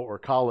school or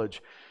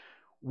college,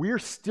 we're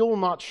still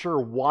not sure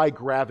why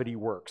gravity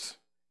works.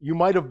 You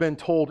might have been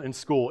told in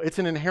school, it's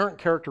an inherent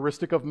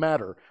characteristic of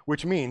matter,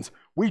 which means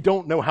we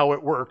don't know how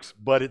it works,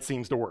 but it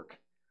seems to work.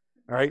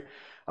 All right?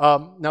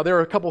 Now, there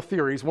are a couple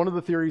theories. One of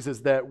the theories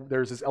is that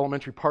there's this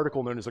elementary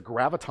particle known as a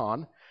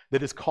graviton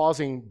that is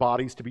causing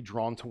bodies to be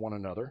drawn to one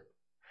another.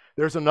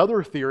 There's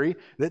another theory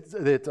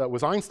that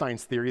was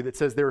Einstein's theory that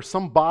says there are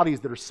some bodies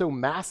that are so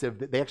massive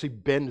that they actually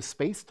bend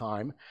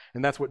space-time,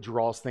 and that's what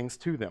draws things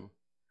to them.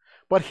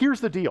 But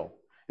here's the deal.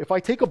 If I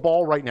take a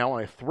ball right now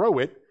and I throw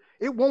it,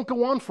 it won't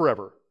go on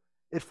forever.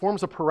 It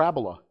forms a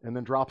parabola and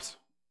then drops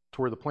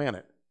toward the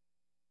planet.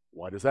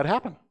 Why does that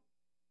happen?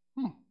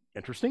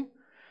 Interesting.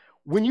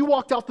 When you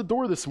walked out the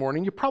door this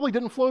morning, you probably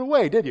didn't float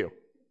away, did you?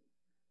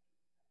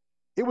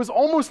 It was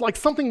almost like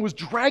something was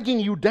dragging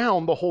you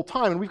down the whole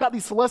time. And we've got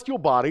these celestial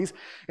bodies,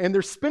 and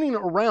they're spinning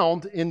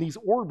around in these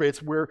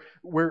orbits where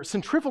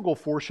centrifugal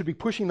force should be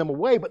pushing them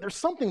away, but there's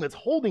something that's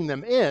holding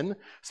them in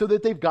so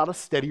that they've got a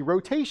steady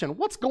rotation.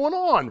 What's going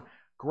on?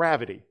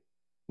 Gravity.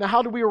 Now,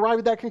 how do we arrive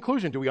at that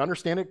conclusion? Do we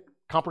understand it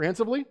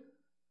comprehensively?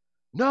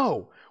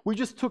 No. We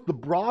just took the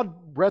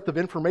broad breadth of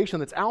information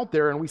that's out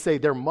there, and we say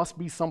there must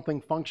be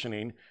something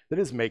functioning that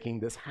is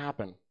making this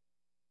happen.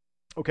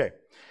 Okay.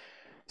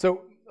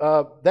 So,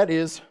 that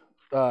is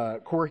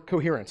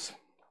coherence.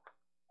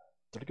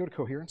 Did I go to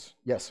coherence?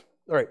 Yes.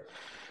 All right.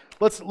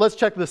 Let's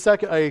check the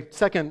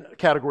second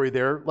category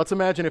there. Let's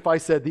imagine if I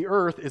said the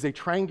Earth is a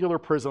triangular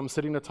prism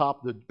sitting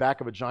atop the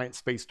back of a giant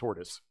space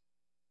tortoise.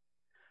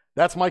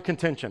 That's my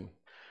contention.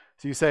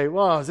 So you say,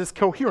 well, is this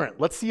coherent?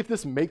 Let's see if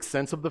this makes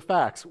sense of the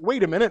facts.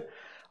 Wait a minute.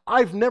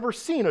 I've never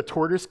seen a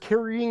tortoise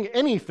carrying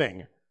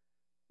anything.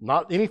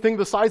 Not anything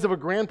the size of a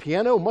grand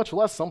piano, much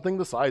less something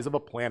the size of a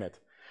planet.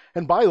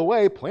 And by the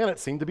way,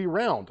 planets seem to be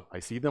round. I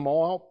see them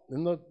all out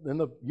in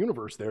the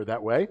universe there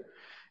that way.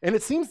 And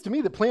it seems to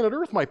me that planet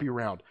Earth might be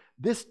round.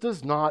 This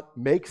does not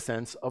make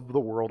sense of the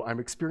world I'm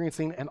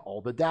experiencing and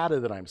all the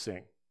data that I'm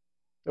seeing.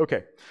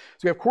 Okay, so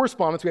we have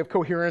correspondence, we have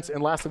coherence,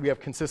 and lastly we have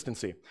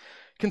consistency.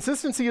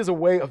 Consistency is a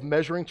way of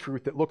measuring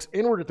truth that looks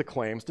inward at the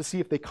claims to see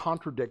if they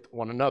contradict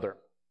one another.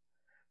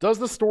 Does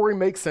the story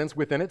make sense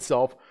within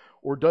itself,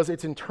 or does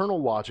its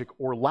internal logic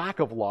or lack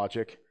of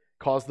logic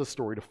cause the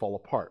story to fall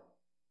apart?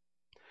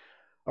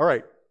 All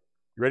right,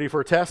 you ready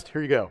for a test?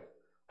 Here you go.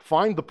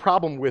 Find the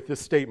problem with this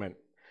statement.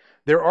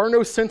 There are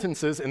no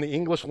sentences in the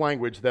English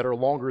language that are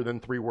longer than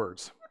 3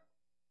 words.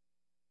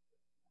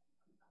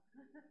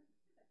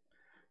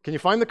 Can you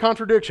find the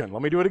contradiction?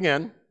 Let me do it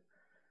again.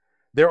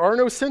 There are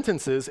no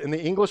sentences in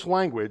the English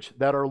language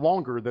that are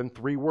longer than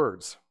 3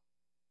 words.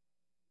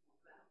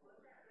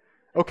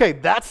 Okay,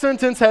 that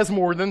sentence has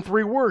more than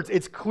 3 words.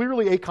 It's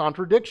clearly a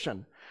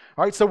contradiction.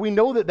 All right, so we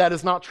know that that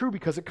is not true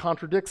because it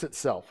contradicts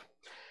itself.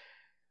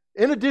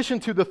 In addition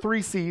to the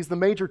 3 C's, the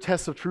major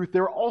tests of truth,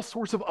 there are all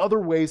sorts of other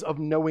ways of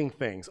knowing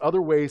things,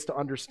 other ways to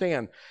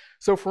understand.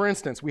 So for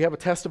instance, we have a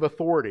test of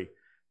authority.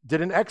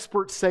 Did an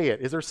expert say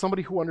it? Is there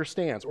somebody who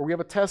understands? Or we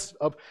have a test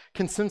of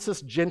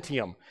consensus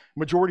gentium,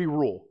 majority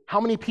rule.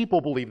 How many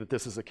people believe that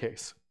this is the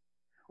case?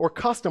 Or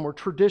custom or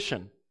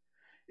tradition.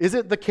 Is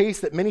it the case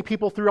that many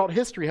people throughout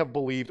history have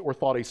believed or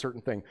thought a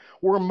certain thing?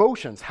 Or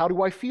emotions, how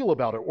do I feel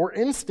about it? Or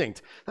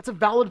instinct, that's a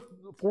valid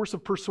force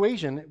of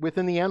persuasion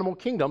within the animal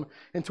kingdom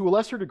and to a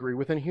lesser degree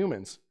within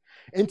humans.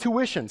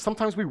 Intuition,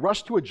 sometimes we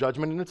rush to a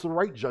judgment and it's the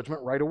right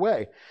judgment right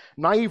away.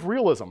 Naive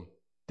realism,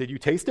 did you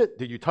taste it?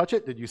 Did you touch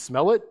it? Did you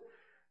smell it?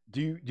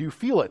 Do you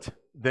feel it?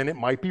 Then it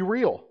might be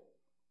real.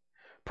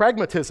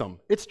 Pragmatism,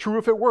 it's true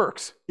if it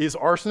works. Is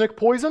arsenic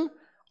poison?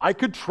 I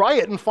could try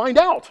it and find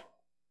out.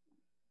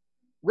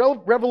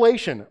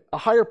 Revelation, a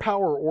higher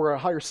power or a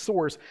higher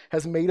source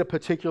has made a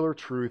particular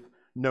truth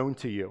known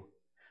to you.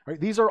 Right?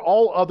 These are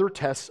all other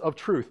tests of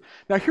truth.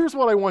 Now here's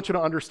what I want you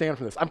to understand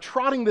from this. I'm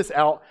trotting this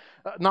out,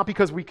 not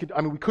because we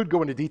could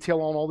go into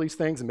detail on all these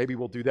things, and maybe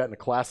we'll do that in a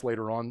class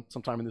later on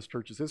sometime in this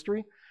church's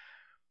history.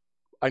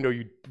 I know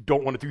you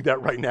don't want to do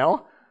that right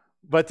now,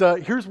 but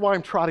here's why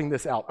I'm trotting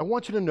this out. I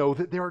want you to know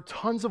that there are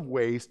tons of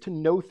ways to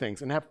know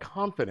things and have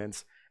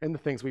confidence in the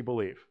things we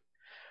believe.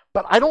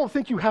 But I don't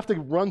think you have to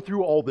run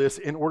through all this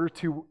in order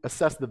to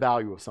assess the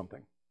value of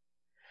something.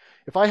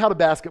 If I had a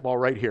basketball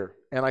right here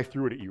and I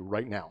threw it at you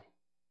right now,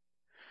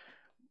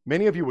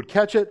 many of you would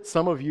catch it,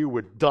 some of you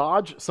would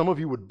dodge, some of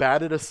you would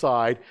bat it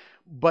aside,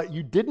 but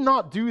you did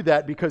not do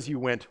that because you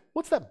went,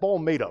 what's that ball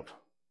made of?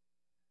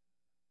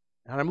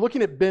 And I'm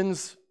looking at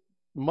Ben's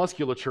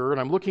musculature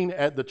and I'm looking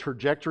at the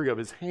trajectory of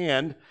his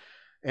hand,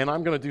 and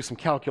I'm going to do some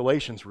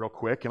calculations real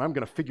quick and I'm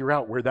going to figure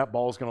out where that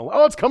ball is going to,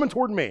 oh, it's coming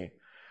toward me.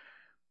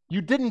 You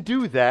didn't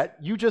do that.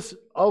 You just,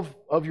 of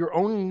your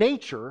own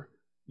nature,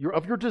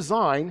 of your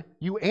design,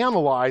 you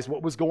analyzed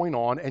what was going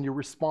on and you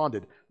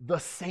responded. The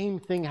same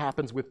thing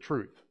happens with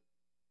truth.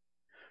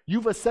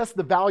 You've assessed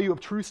the value of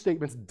truth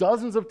statements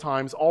dozens of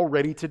times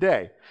already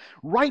today.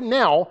 Right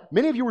now,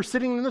 many of you are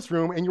sitting in this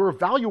room and you're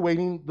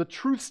evaluating the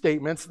truth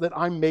statements that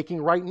I'm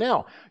making right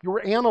now.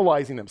 You're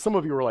analyzing them. Some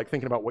of you are like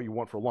thinking about what you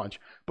want for lunch,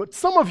 but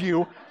some of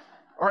you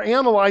are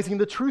analyzing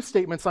the truth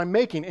statements I'm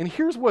making. And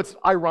here's what's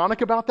ironic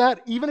about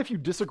that. Even if you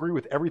disagree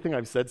with everything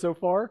I've said so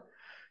far,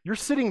 you're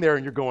sitting there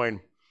and you're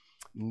going,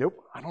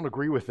 nope, I don't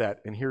agree with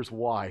that, and here's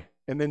why.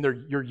 And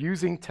then you're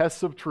using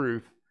tests of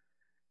truth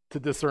to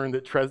discern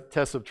that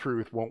tests of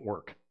truth won't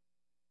work.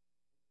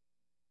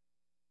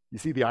 You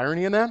see the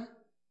irony in that?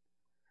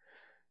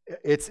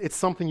 It's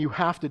something you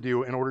have to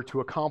do in order to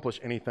accomplish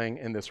anything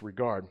in this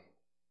regard.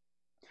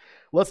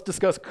 Let's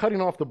discuss cutting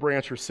off the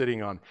branch you're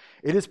sitting on.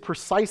 It is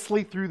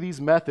precisely through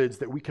these methods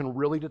that we can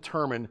really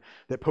determine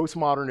that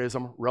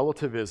postmodernism,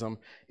 relativism,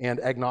 and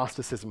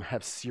agnosticism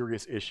have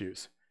serious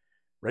issues.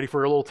 Ready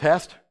for a little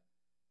test?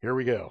 Here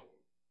we go.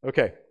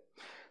 Okay.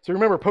 So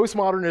remember,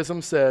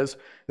 postmodernism says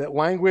that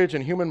language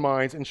and human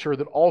minds ensure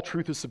that all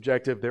truth is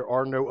subjective. There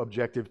are no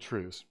objective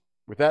truths.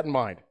 With that in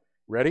mind,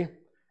 ready?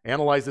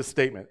 Analyze this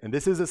statement. And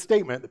this is a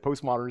statement that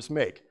postmodernists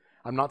make.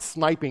 I'm not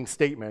sniping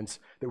statements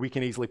that we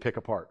can easily pick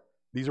apart.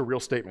 These are real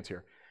statements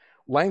here.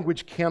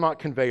 Language cannot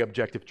convey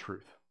objective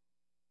truth.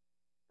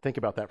 Think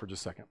about that for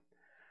just a second.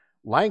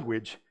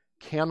 Language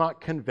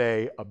cannot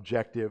convey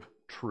objective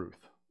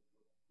truth.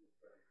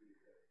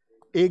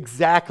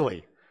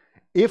 Exactly.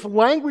 If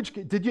language,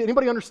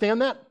 anybody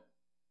understand that?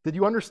 Did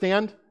you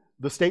understand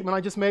the statement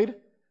I just made?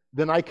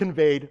 Then I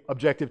conveyed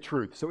objective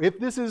truth. So if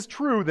this is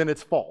true, then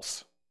it's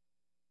false.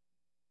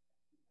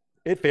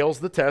 It fails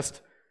the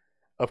test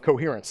of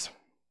coherence.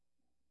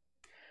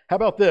 How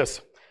about this?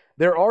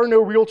 There are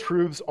no real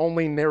truths,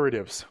 only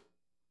narratives.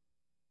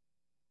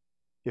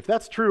 If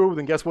that's true,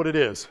 then guess what it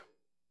is?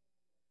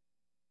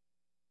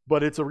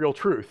 But it's a real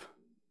truth.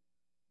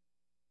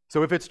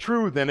 So if it's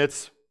true, then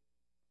it's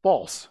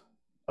false.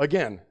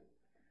 Again.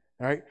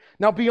 All right.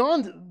 Now,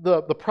 beyond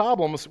the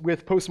problems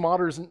with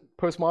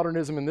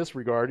postmodernism in this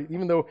regard,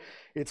 even though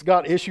it's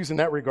got issues in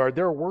that regard,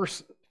 there are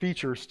worse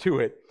features to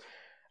it.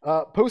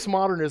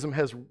 Postmodernism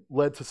has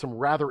led to some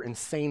rather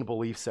insane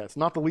belief sets,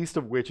 not the least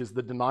of which is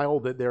the denial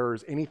that there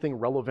is anything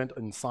relevant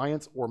in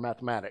science or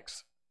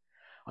mathematics.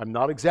 I'm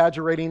not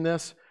exaggerating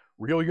this.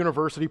 Real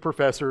university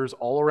professors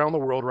all around the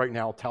world right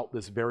now tout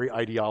this very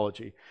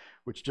ideology,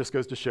 which just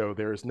goes to show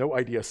there is no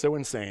idea so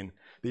insane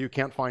that you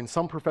can't find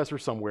some professor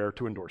somewhere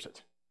to endorse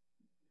it.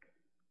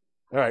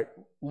 All right,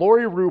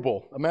 Laurie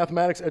Rubel, a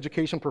mathematics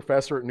education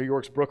professor at New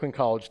York's Brooklyn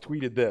College,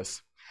 tweeted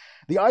this: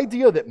 "The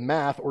idea that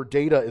math or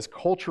data is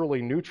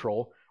culturally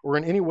neutral or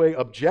in any way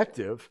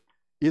objective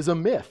is a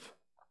myth."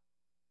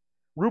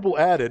 Rubel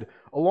added,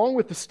 along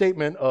with the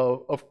statement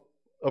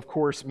of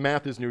course,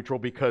 math is neutral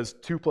because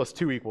 2 +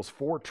 2 =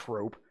 4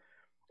 trope,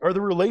 are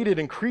the related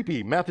and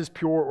creepy math is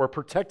pure or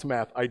protect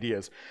math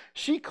ideas.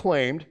 She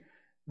claimed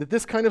that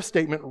this kind of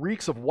statement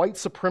reeks of white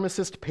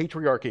supremacist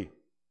patriarchy.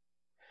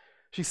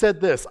 She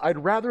said this,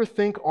 I'd rather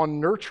think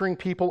on nurturing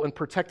people and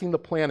protecting the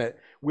planet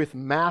with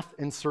math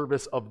in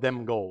service of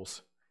them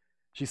goals.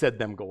 She said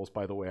them goals,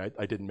 by the way.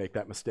 I didn't make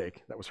that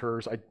mistake. That was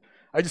hers.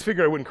 I just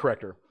figured I wouldn't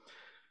correct her.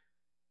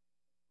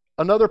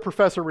 Another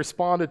professor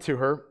responded to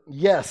her,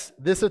 yes,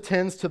 this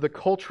attends to the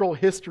cultural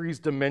histories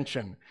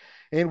dimension.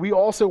 And we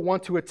also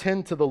want to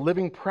attend to the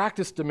living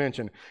practice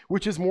dimension,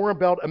 which is more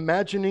about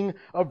imagining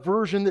a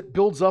version that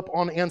builds up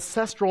on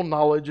ancestral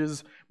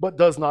knowledges but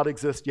does not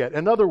exist yet.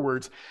 In other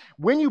words,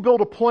 when you build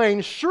a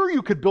plane, sure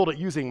you could build it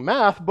using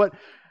math, but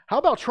how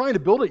about trying to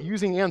build it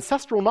using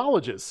ancestral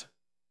knowledges?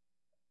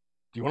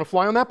 Do you want to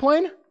fly on that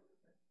plane?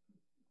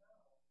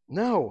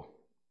 No.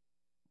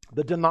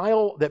 The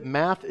denial that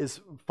math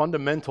is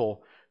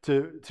fundamental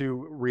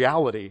to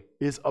reality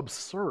is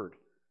absurd.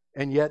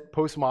 And yet,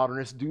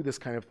 postmodernists do this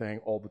kind of thing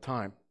all the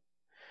time.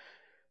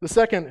 The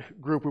second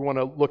group we want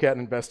to look at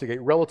and investigate,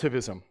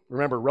 relativism.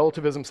 Remember,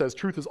 relativism says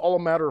truth is all a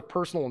matter of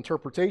personal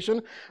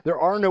interpretation. There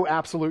are no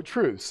absolute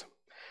truths.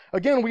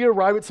 Again, we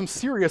arrive at some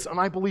serious and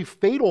I believe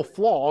fatal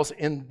flaws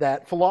in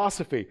that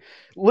philosophy.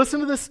 Listen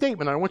to this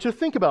statement. I want you to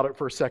think about it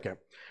for a second.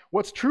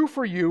 What's true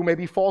for you may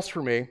be false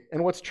for me,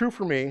 and what's true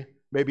for me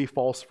may be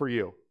false for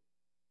you.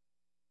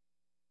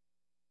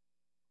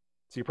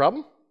 See a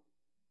problem?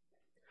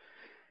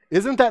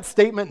 Isn't that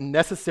statement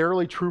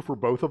necessarily true for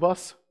both of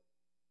us?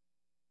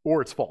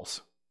 Or it's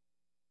false.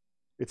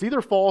 It's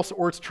either false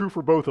or it's true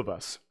for both of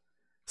us.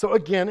 So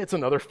again, it's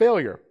another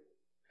failure.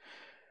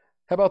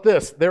 How about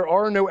this? There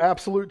are no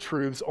absolute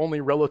truths,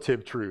 only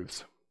relative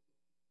truths.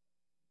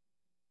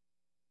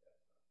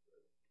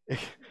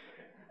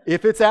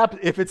 If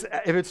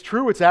it's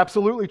true, it's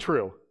absolutely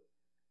true,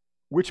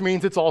 which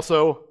means it's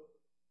also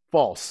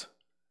false.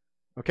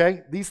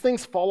 Okay? These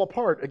things fall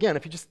apart, again,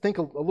 if you just think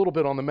a little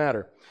bit on the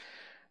matter.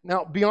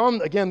 Now,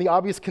 beyond, again, the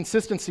obvious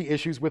consistency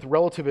issues with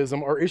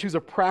relativism are issues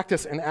of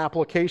practice and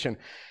application.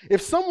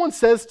 If someone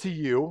says to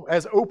you,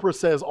 as Oprah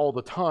says all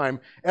the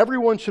time,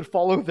 everyone should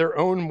follow their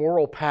own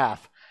moral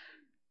path,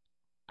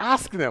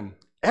 ask them,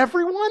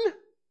 everyone?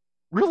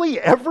 Really,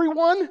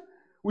 everyone?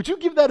 Would you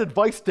give that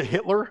advice to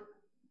Hitler?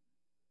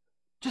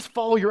 Just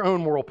follow your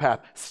own moral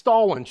path.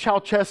 Stalin,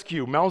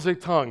 Ceausescu, Mao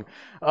Zedong,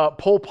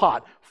 Pol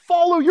Pot.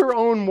 Follow your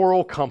own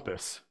moral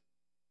compass.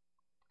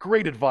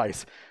 Great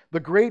advice. The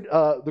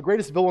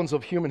greatest villains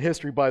of human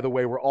history, by the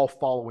way, were all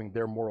following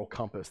their moral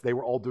compass. They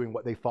were all doing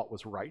what they thought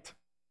was right.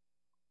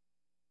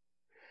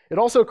 It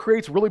also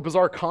creates really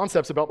bizarre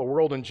concepts about the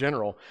world in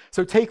general.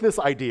 So take this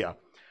idea.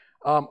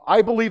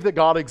 I believe that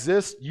God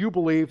exists. You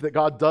believe that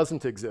God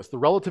doesn't exist. The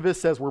relativist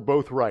says we're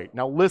both right.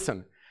 Now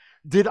listen.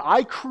 Did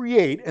I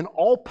create an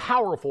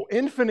all-powerful,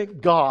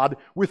 infinite God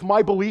with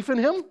my belief in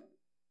him?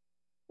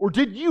 Or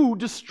did you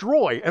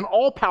destroy an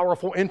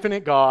all-powerful,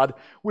 infinite God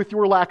with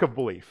your lack of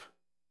belief?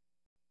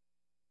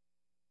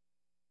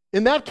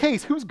 In that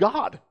case, who's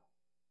God?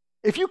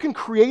 If you can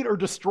create or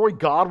destroy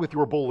God with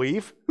your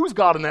belief, who's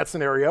God in that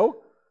scenario?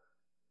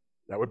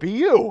 That would be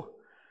you.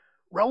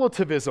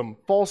 Relativism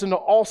falls into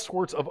all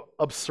sorts of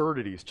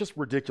absurdities, just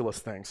ridiculous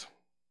things.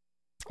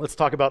 Let's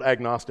talk about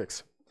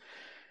agnostics.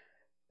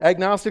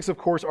 Agnostics, of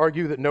course,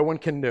 argue that no one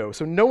can know.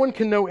 So no one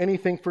can know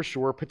anything for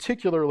sure,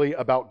 particularly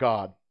about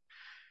God.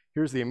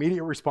 Here's the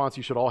immediate response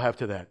you should all have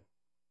to that.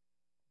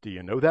 Do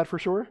you know that for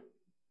sure?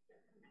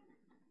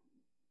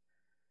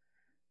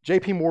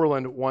 J.P.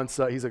 Moreland once,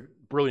 he's a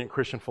brilliant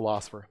Christian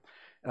philosopher.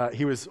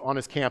 He was on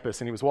his campus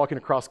and he was walking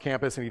across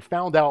campus and he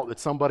found out that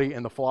somebody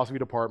in the philosophy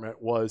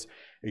department was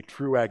a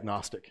true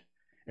agnostic.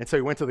 And so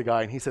he went to the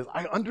guy and he says,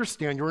 I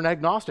understand you're an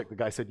agnostic. The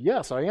guy said,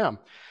 yes, I am.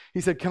 He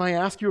said, can I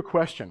ask you a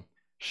question?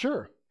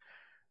 Sure.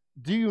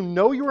 Do you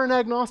know you're an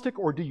agnostic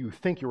or do you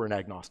think you're an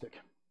agnostic?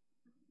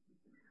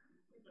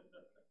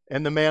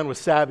 And the man was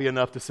savvy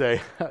enough to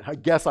say, I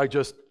guess I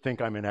just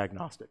think I'm an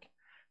agnostic.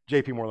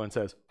 J.P. Moreland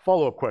says,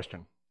 follow-up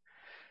question.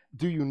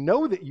 Do you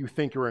know that you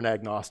think you're an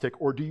agnostic,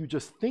 or do you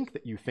just think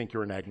that you think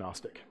you're an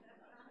agnostic?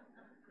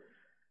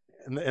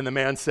 And the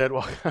man said,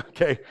 well,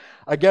 okay,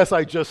 I guess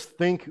I just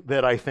think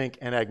that I think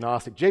an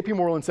agnostic. J.P.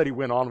 Moreland said he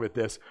went on with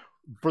this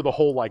for the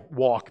whole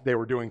walk they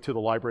were doing to the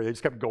library. They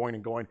just kept going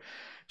and going.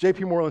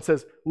 J.P. Moreland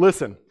says,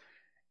 listen,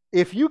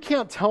 if you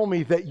can't tell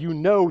me that you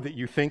know that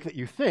you think that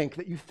you think,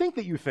 that you think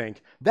that you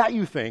think, that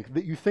you think,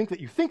 that you think that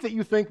you think that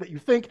you think, that you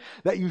think,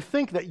 that you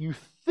think, that you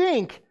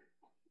think,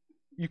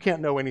 you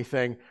can't know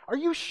anything. Are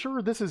you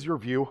sure this is your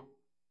view?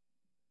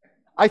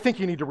 I think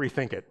you need to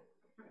rethink it.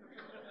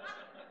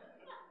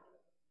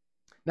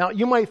 Now,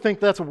 you might think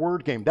that's a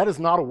word game. That is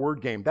not a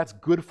word game. That's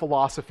good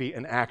philosophy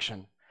in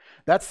action.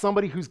 That's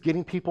somebody who's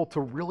getting people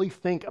to really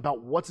think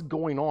about what's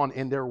going on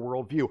in their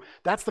worldview.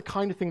 That's the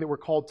kind of thing that we're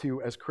called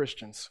to as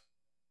Christians.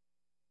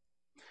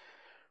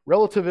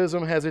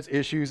 Relativism has its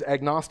issues.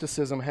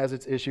 Agnosticism has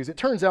its issues. It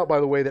turns out, by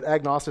the way, that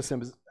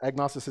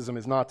agnosticism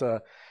is not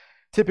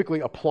typically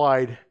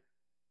applied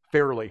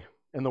fairly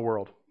in the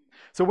world.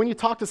 So when you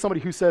talk to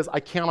somebody who says, I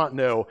cannot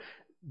know,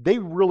 they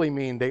really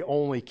mean they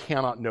only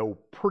cannot know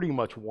pretty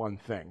much one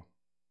thing.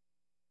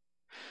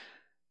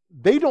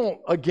 They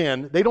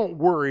don't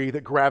worry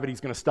that gravity is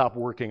going to stop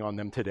working on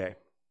them today.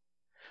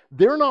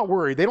 They're not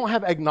worried. They don't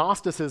have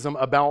agnosticism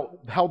about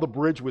how the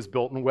bridge was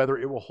built and whether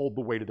it will hold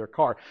the weight of their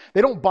car.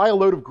 They don't buy a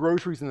load of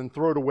groceries and then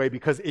throw it away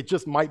because it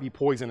just might be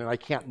poison and I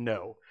can't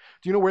know.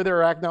 Do you know where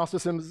their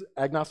agnosticism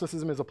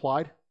is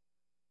applied?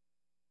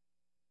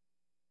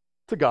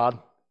 To God.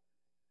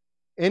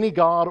 Any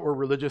God or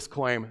religious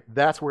claim,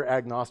 that's where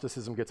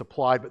agnosticism gets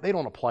applied, but they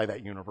don't apply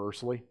that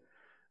universally.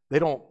 They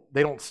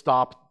don't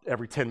stop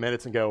every 10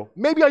 minutes and go,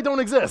 maybe I don't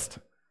exist.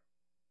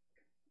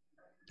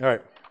 All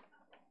right.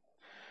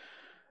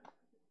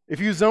 If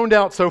you zoned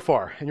out so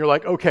far and you're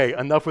like, okay,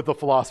 enough with the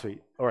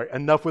philosophy. All right,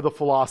 enough with the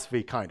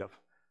philosophy, kind of.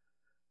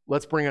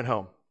 Let's bring it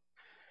home.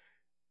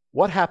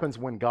 What happens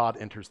when God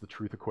enters the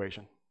truth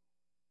equation?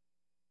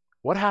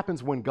 What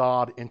happens when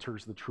God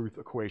enters the truth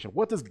equation?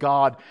 What does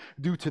God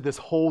do to this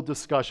whole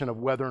discussion of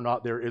whether or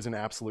not there is an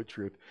absolute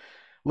truth?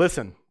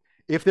 Listen,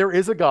 if there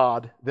is a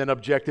God, then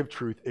objective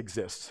truth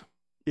exists.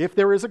 If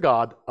there is a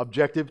God,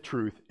 objective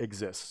truth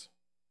exists.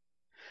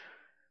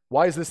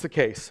 Why is this the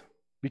case?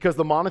 Because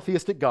the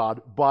monotheistic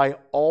God, by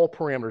all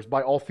parameters,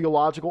 by all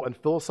theological and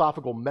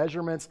philosophical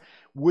measurements,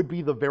 would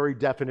be the very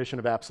definition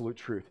of absolute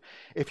truth.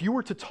 If you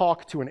were to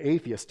talk to an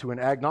atheist, to an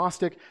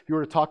agnostic, if you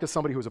were to talk to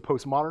somebody who is a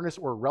postmodernist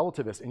or a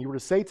relativist, and you were to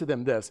say to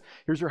them this,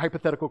 here's your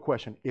hypothetical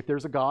question. If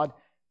there's a God,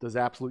 does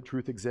absolute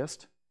truth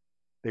exist?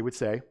 They would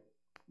say,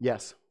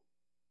 yes.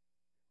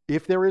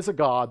 If there is a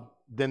God,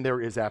 then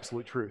there is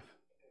absolute truth.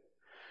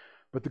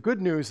 But the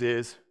good news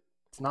is,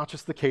 it's not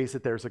just the case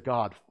that there's a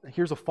God.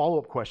 Here's a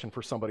follow-up question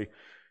for somebody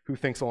who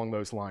thinks along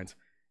those lines.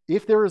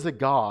 If there is a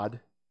God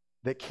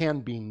that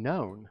can be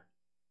known,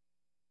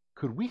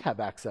 could we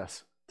have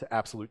access to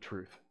absolute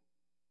truth?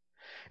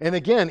 And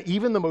again,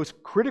 even the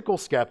most critical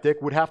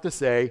skeptic would have to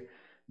say,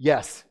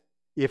 yes,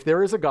 if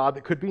there is a God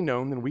that could be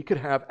known, then we could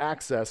have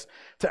access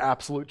to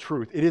absolute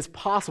truth. It is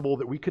possible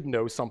that we could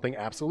know something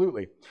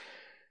absolutely.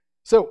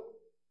 So,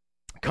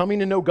 coming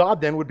to know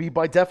God then would be,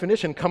 by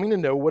definition, coming to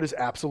know what is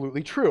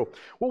absolutely true.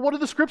 Well, what do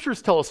the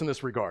scriptures tell us in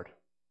this regard?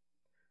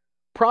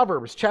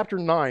 Proverbs chapter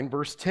 9,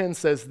 verse 10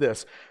 says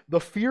this, "The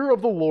fear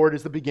of the Lord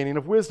is the beginning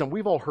of wisdom."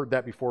 We've all heard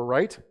that before,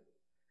 right?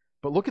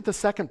 But look at the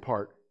second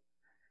part.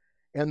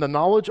 "And the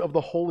knowledge of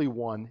the Holy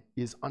One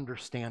is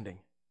understanding."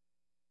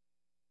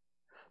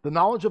 The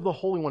knowledge of the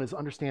Holy One is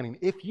understanding.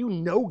 If you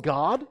know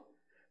God,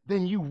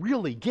 then you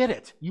really get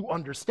it. You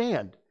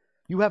understand.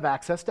 You have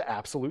access to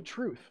absolute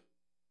truth.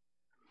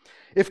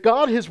 If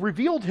God has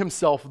revealed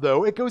himself,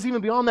 though, it goes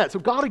even beyond that. So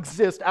God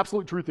exists,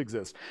 absolute truth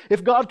exists.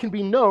 If God can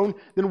be known,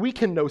 then we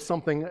can know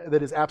something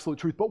that is absolute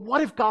truth. But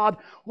what if God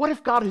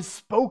has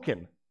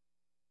spoken?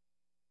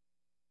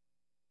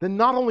 Then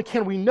not only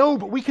can we know,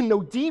 but we can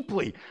know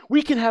deeply.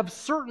 We can have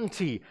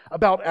certainty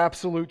about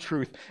absolute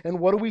truth. And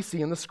what do we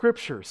see in the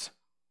scriptures?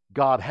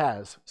 God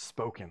has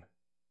spoken.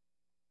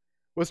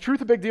 Was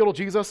truth a big deal to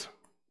Jesus?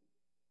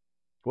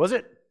 Was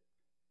it?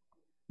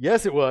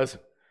 Yes, it was.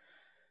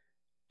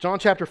 John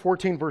chapter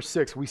 14, verse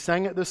 6. We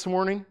sang it this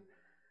morning.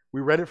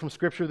 We read it from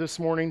Scripture this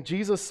morning.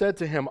 Jesus said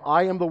to him,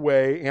 "I am the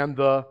way and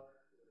the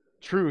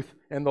truth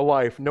and the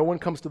life. No one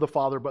comes to the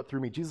Father but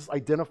through me." Jesus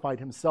identified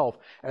himself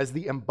as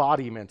the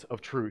embodiment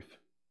of truth.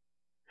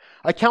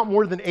 I count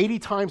more than 80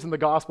 times in the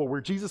gospel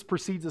where Jesus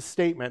precedes a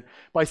statement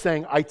by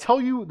saying, "I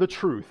tell you the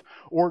truth,"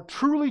 or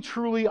 "Truly,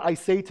 truly, I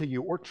say to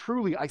you," or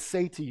 "Truly, I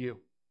say to you."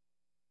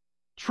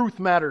 Truth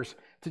matters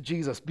to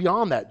Jesus.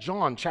 Beyond that,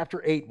 John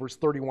chapter 8, verse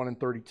 31 and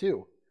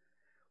 32.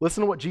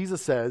 Listen to what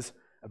Jesus says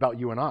about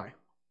you and I.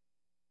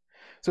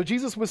 So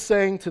Jesus was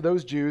saying to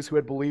those Jews who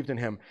had believed in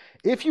him,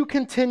 "If you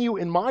continue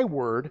in my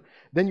word,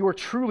 then you are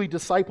truly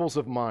disciples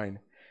of mine,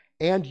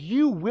 and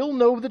you will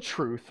know the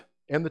truth,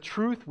 and the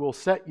truth will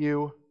set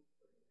you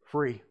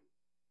free."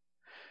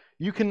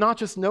 You can not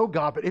just know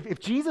God, but if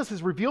Jesus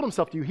has revealed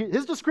himself to you,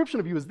 his description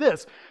of you is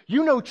this: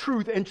 you know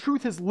truth, and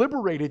truth has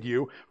liberated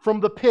you from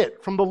the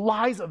pit, from the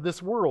lies of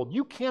this world.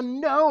 You can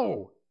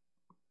know.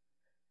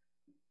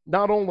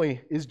 Not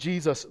only is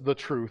Jesus the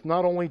truth,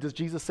 not only does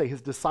Jesus say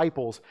his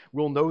disciples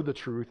will know the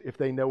truth if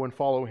they know and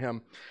follow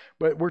him,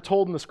 but we're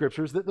told in the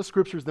scriptures that the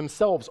scriptures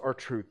themselves are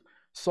truth.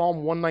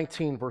 Psalm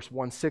 119, verse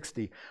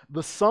 160,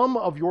 "The sum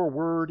of your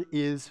word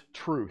is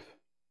truth,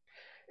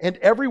 and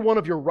every one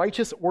of your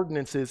righteous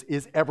ordinances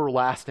is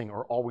everlasting,"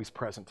 or always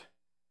present.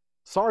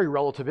 Sorry,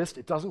 relativist,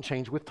 it doesn't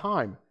change with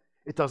time.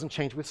 It doesn't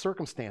change with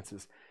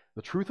circumstances.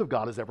 The truth of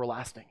God is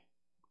everlasting.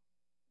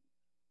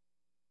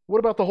 What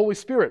about the Holy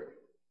Spirit?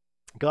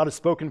 God has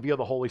spoken via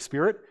the Holy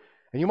Spirit,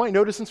 and you might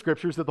notice in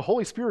scriptures that the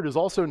Holy Spirit is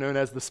also known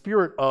as the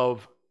Spirit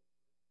of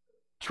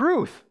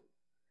truth.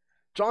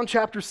 John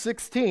chapter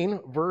 16,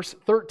 verse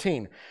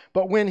 13.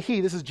 "But when he,"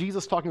 this is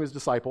Jesus talking to his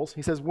disciples,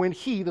 he says, "When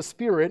he, the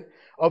Spirit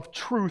of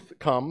truth,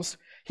 comes,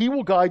 he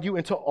will guide you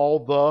into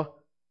all the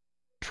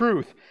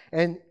truth.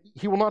 And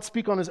he will not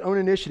speak on his own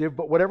initiative,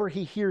 but whatever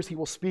he hears, he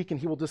will speak, and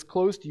he will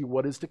disclose to you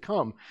what is to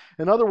come."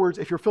 In other words,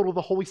 if you're filled with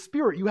the Holy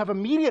Spirit, you have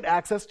immediate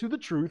access to the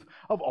truth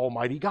of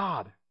Almighty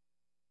God.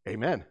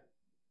 Amen.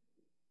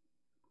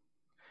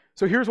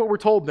 So here's what we're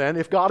told then.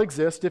 If God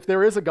exists, if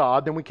there is a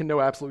God, then we can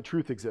know absolute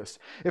truth exists.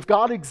 If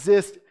God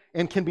exists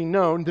and can be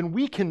known, then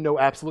we can know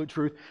absolute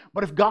truth.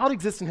 But if God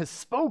exists and has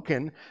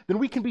spoken, then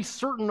we can be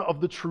certain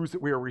of the truths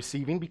that we are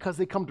receiving because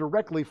they come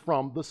directly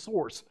from the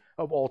source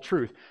of all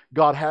truth.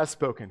 God has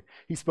spoken.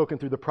 He's spoken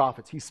through the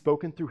prophets. He's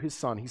spoken through his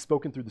Son. He's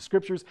spoken through the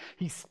scriptures.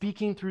 He's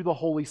speaking through the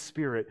Holy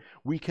Spirit.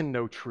 We can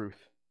know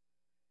truth.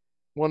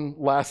 One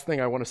last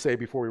thing I want to say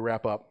before we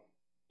wrap up.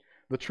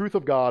 The truth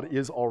of God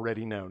is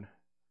already known.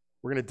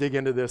 We're going to dig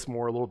into this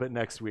more a little bit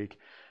next week.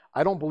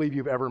 I don't believe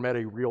you've ever met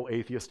a real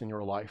atheist in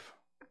your life.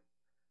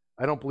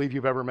 I don't believe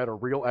you've ever met a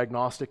real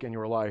agnostic in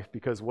your life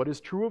because what is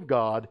true of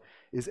God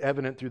is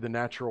evident through the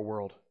natural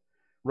world.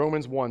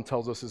 Romans 1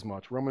 tells us as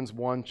much. Romans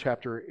 1,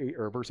 chapter 8,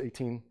 or verse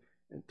 18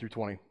 through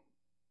 20.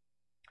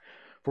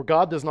 For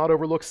God does not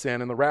overlook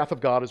sin, and the wrath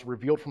of God is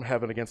revealed from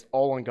heaven against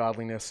all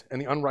ungodliness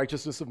and the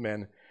unrighteousness of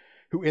men,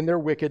 who in their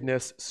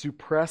wickedness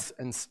suppress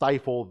and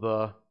stifle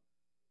the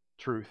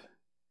truth.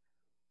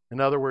 In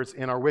other words,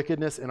 in our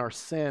wickedness, in our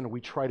sin, we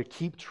try to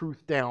keep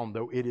truth down,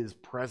 though it is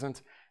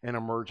present and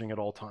emerging at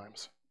all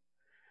times.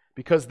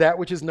 Because that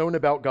which is known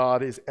about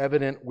God is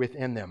evident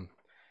within them,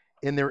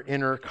 in their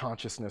inner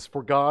consciousness.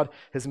 For God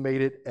has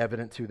made it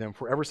evident to them.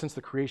 For ever since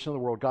the creation of the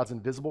world, God's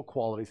invisible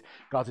qualities,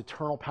 God's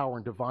eternal power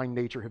and divine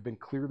nature have been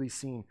clearly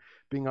seen,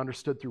 being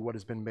understood through what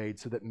has been made,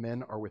 so that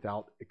men are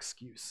without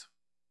excuse.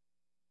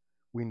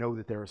 We know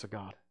that there is a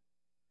God.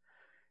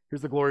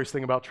 Here's the glorious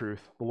thing about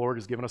truth. The Lord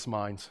has given us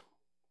minds.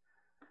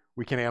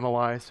 We can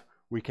analyze,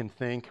 we can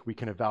think, we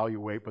can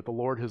evaluate, but the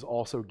Lord has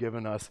also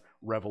given us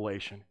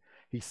revelation.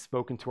 He's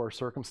spoken to our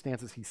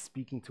circumstances. He's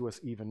speaking to us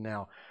even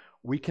now.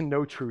 We can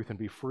know truth and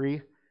be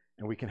free,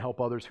 and we can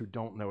help others who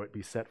don't know it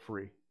be set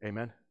free.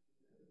 Amen?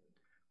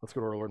 Let's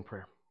go to our Lord in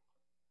prayer.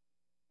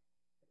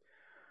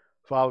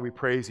 Father, we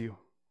praise you,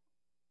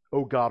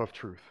 O God of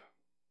truth,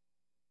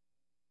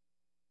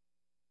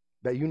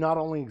 that you not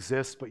only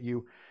exist, but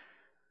you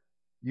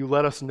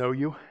let us know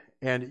you,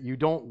 and you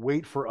don't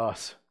wait for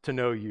us to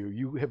know you.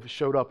 You have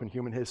showed up in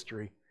human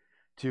history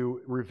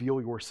to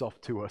reveal yourself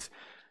to us.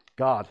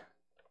 God,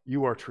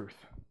 you are truth.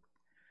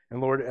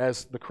 And Lord,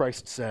 as the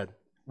Christ said,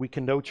 we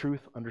can know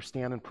truth,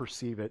 understand, and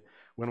perceive it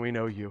when we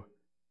know you.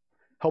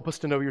 Help us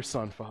to know your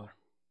Son, Father.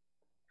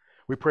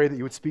 We pray that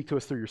you would speak to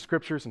us through your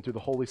scriptures and through the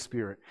Holy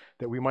Spirit,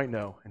 that we might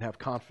know and have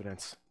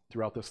confidence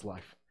throughout this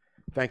life.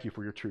 Thank you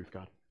for your truth,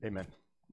 God. Amen.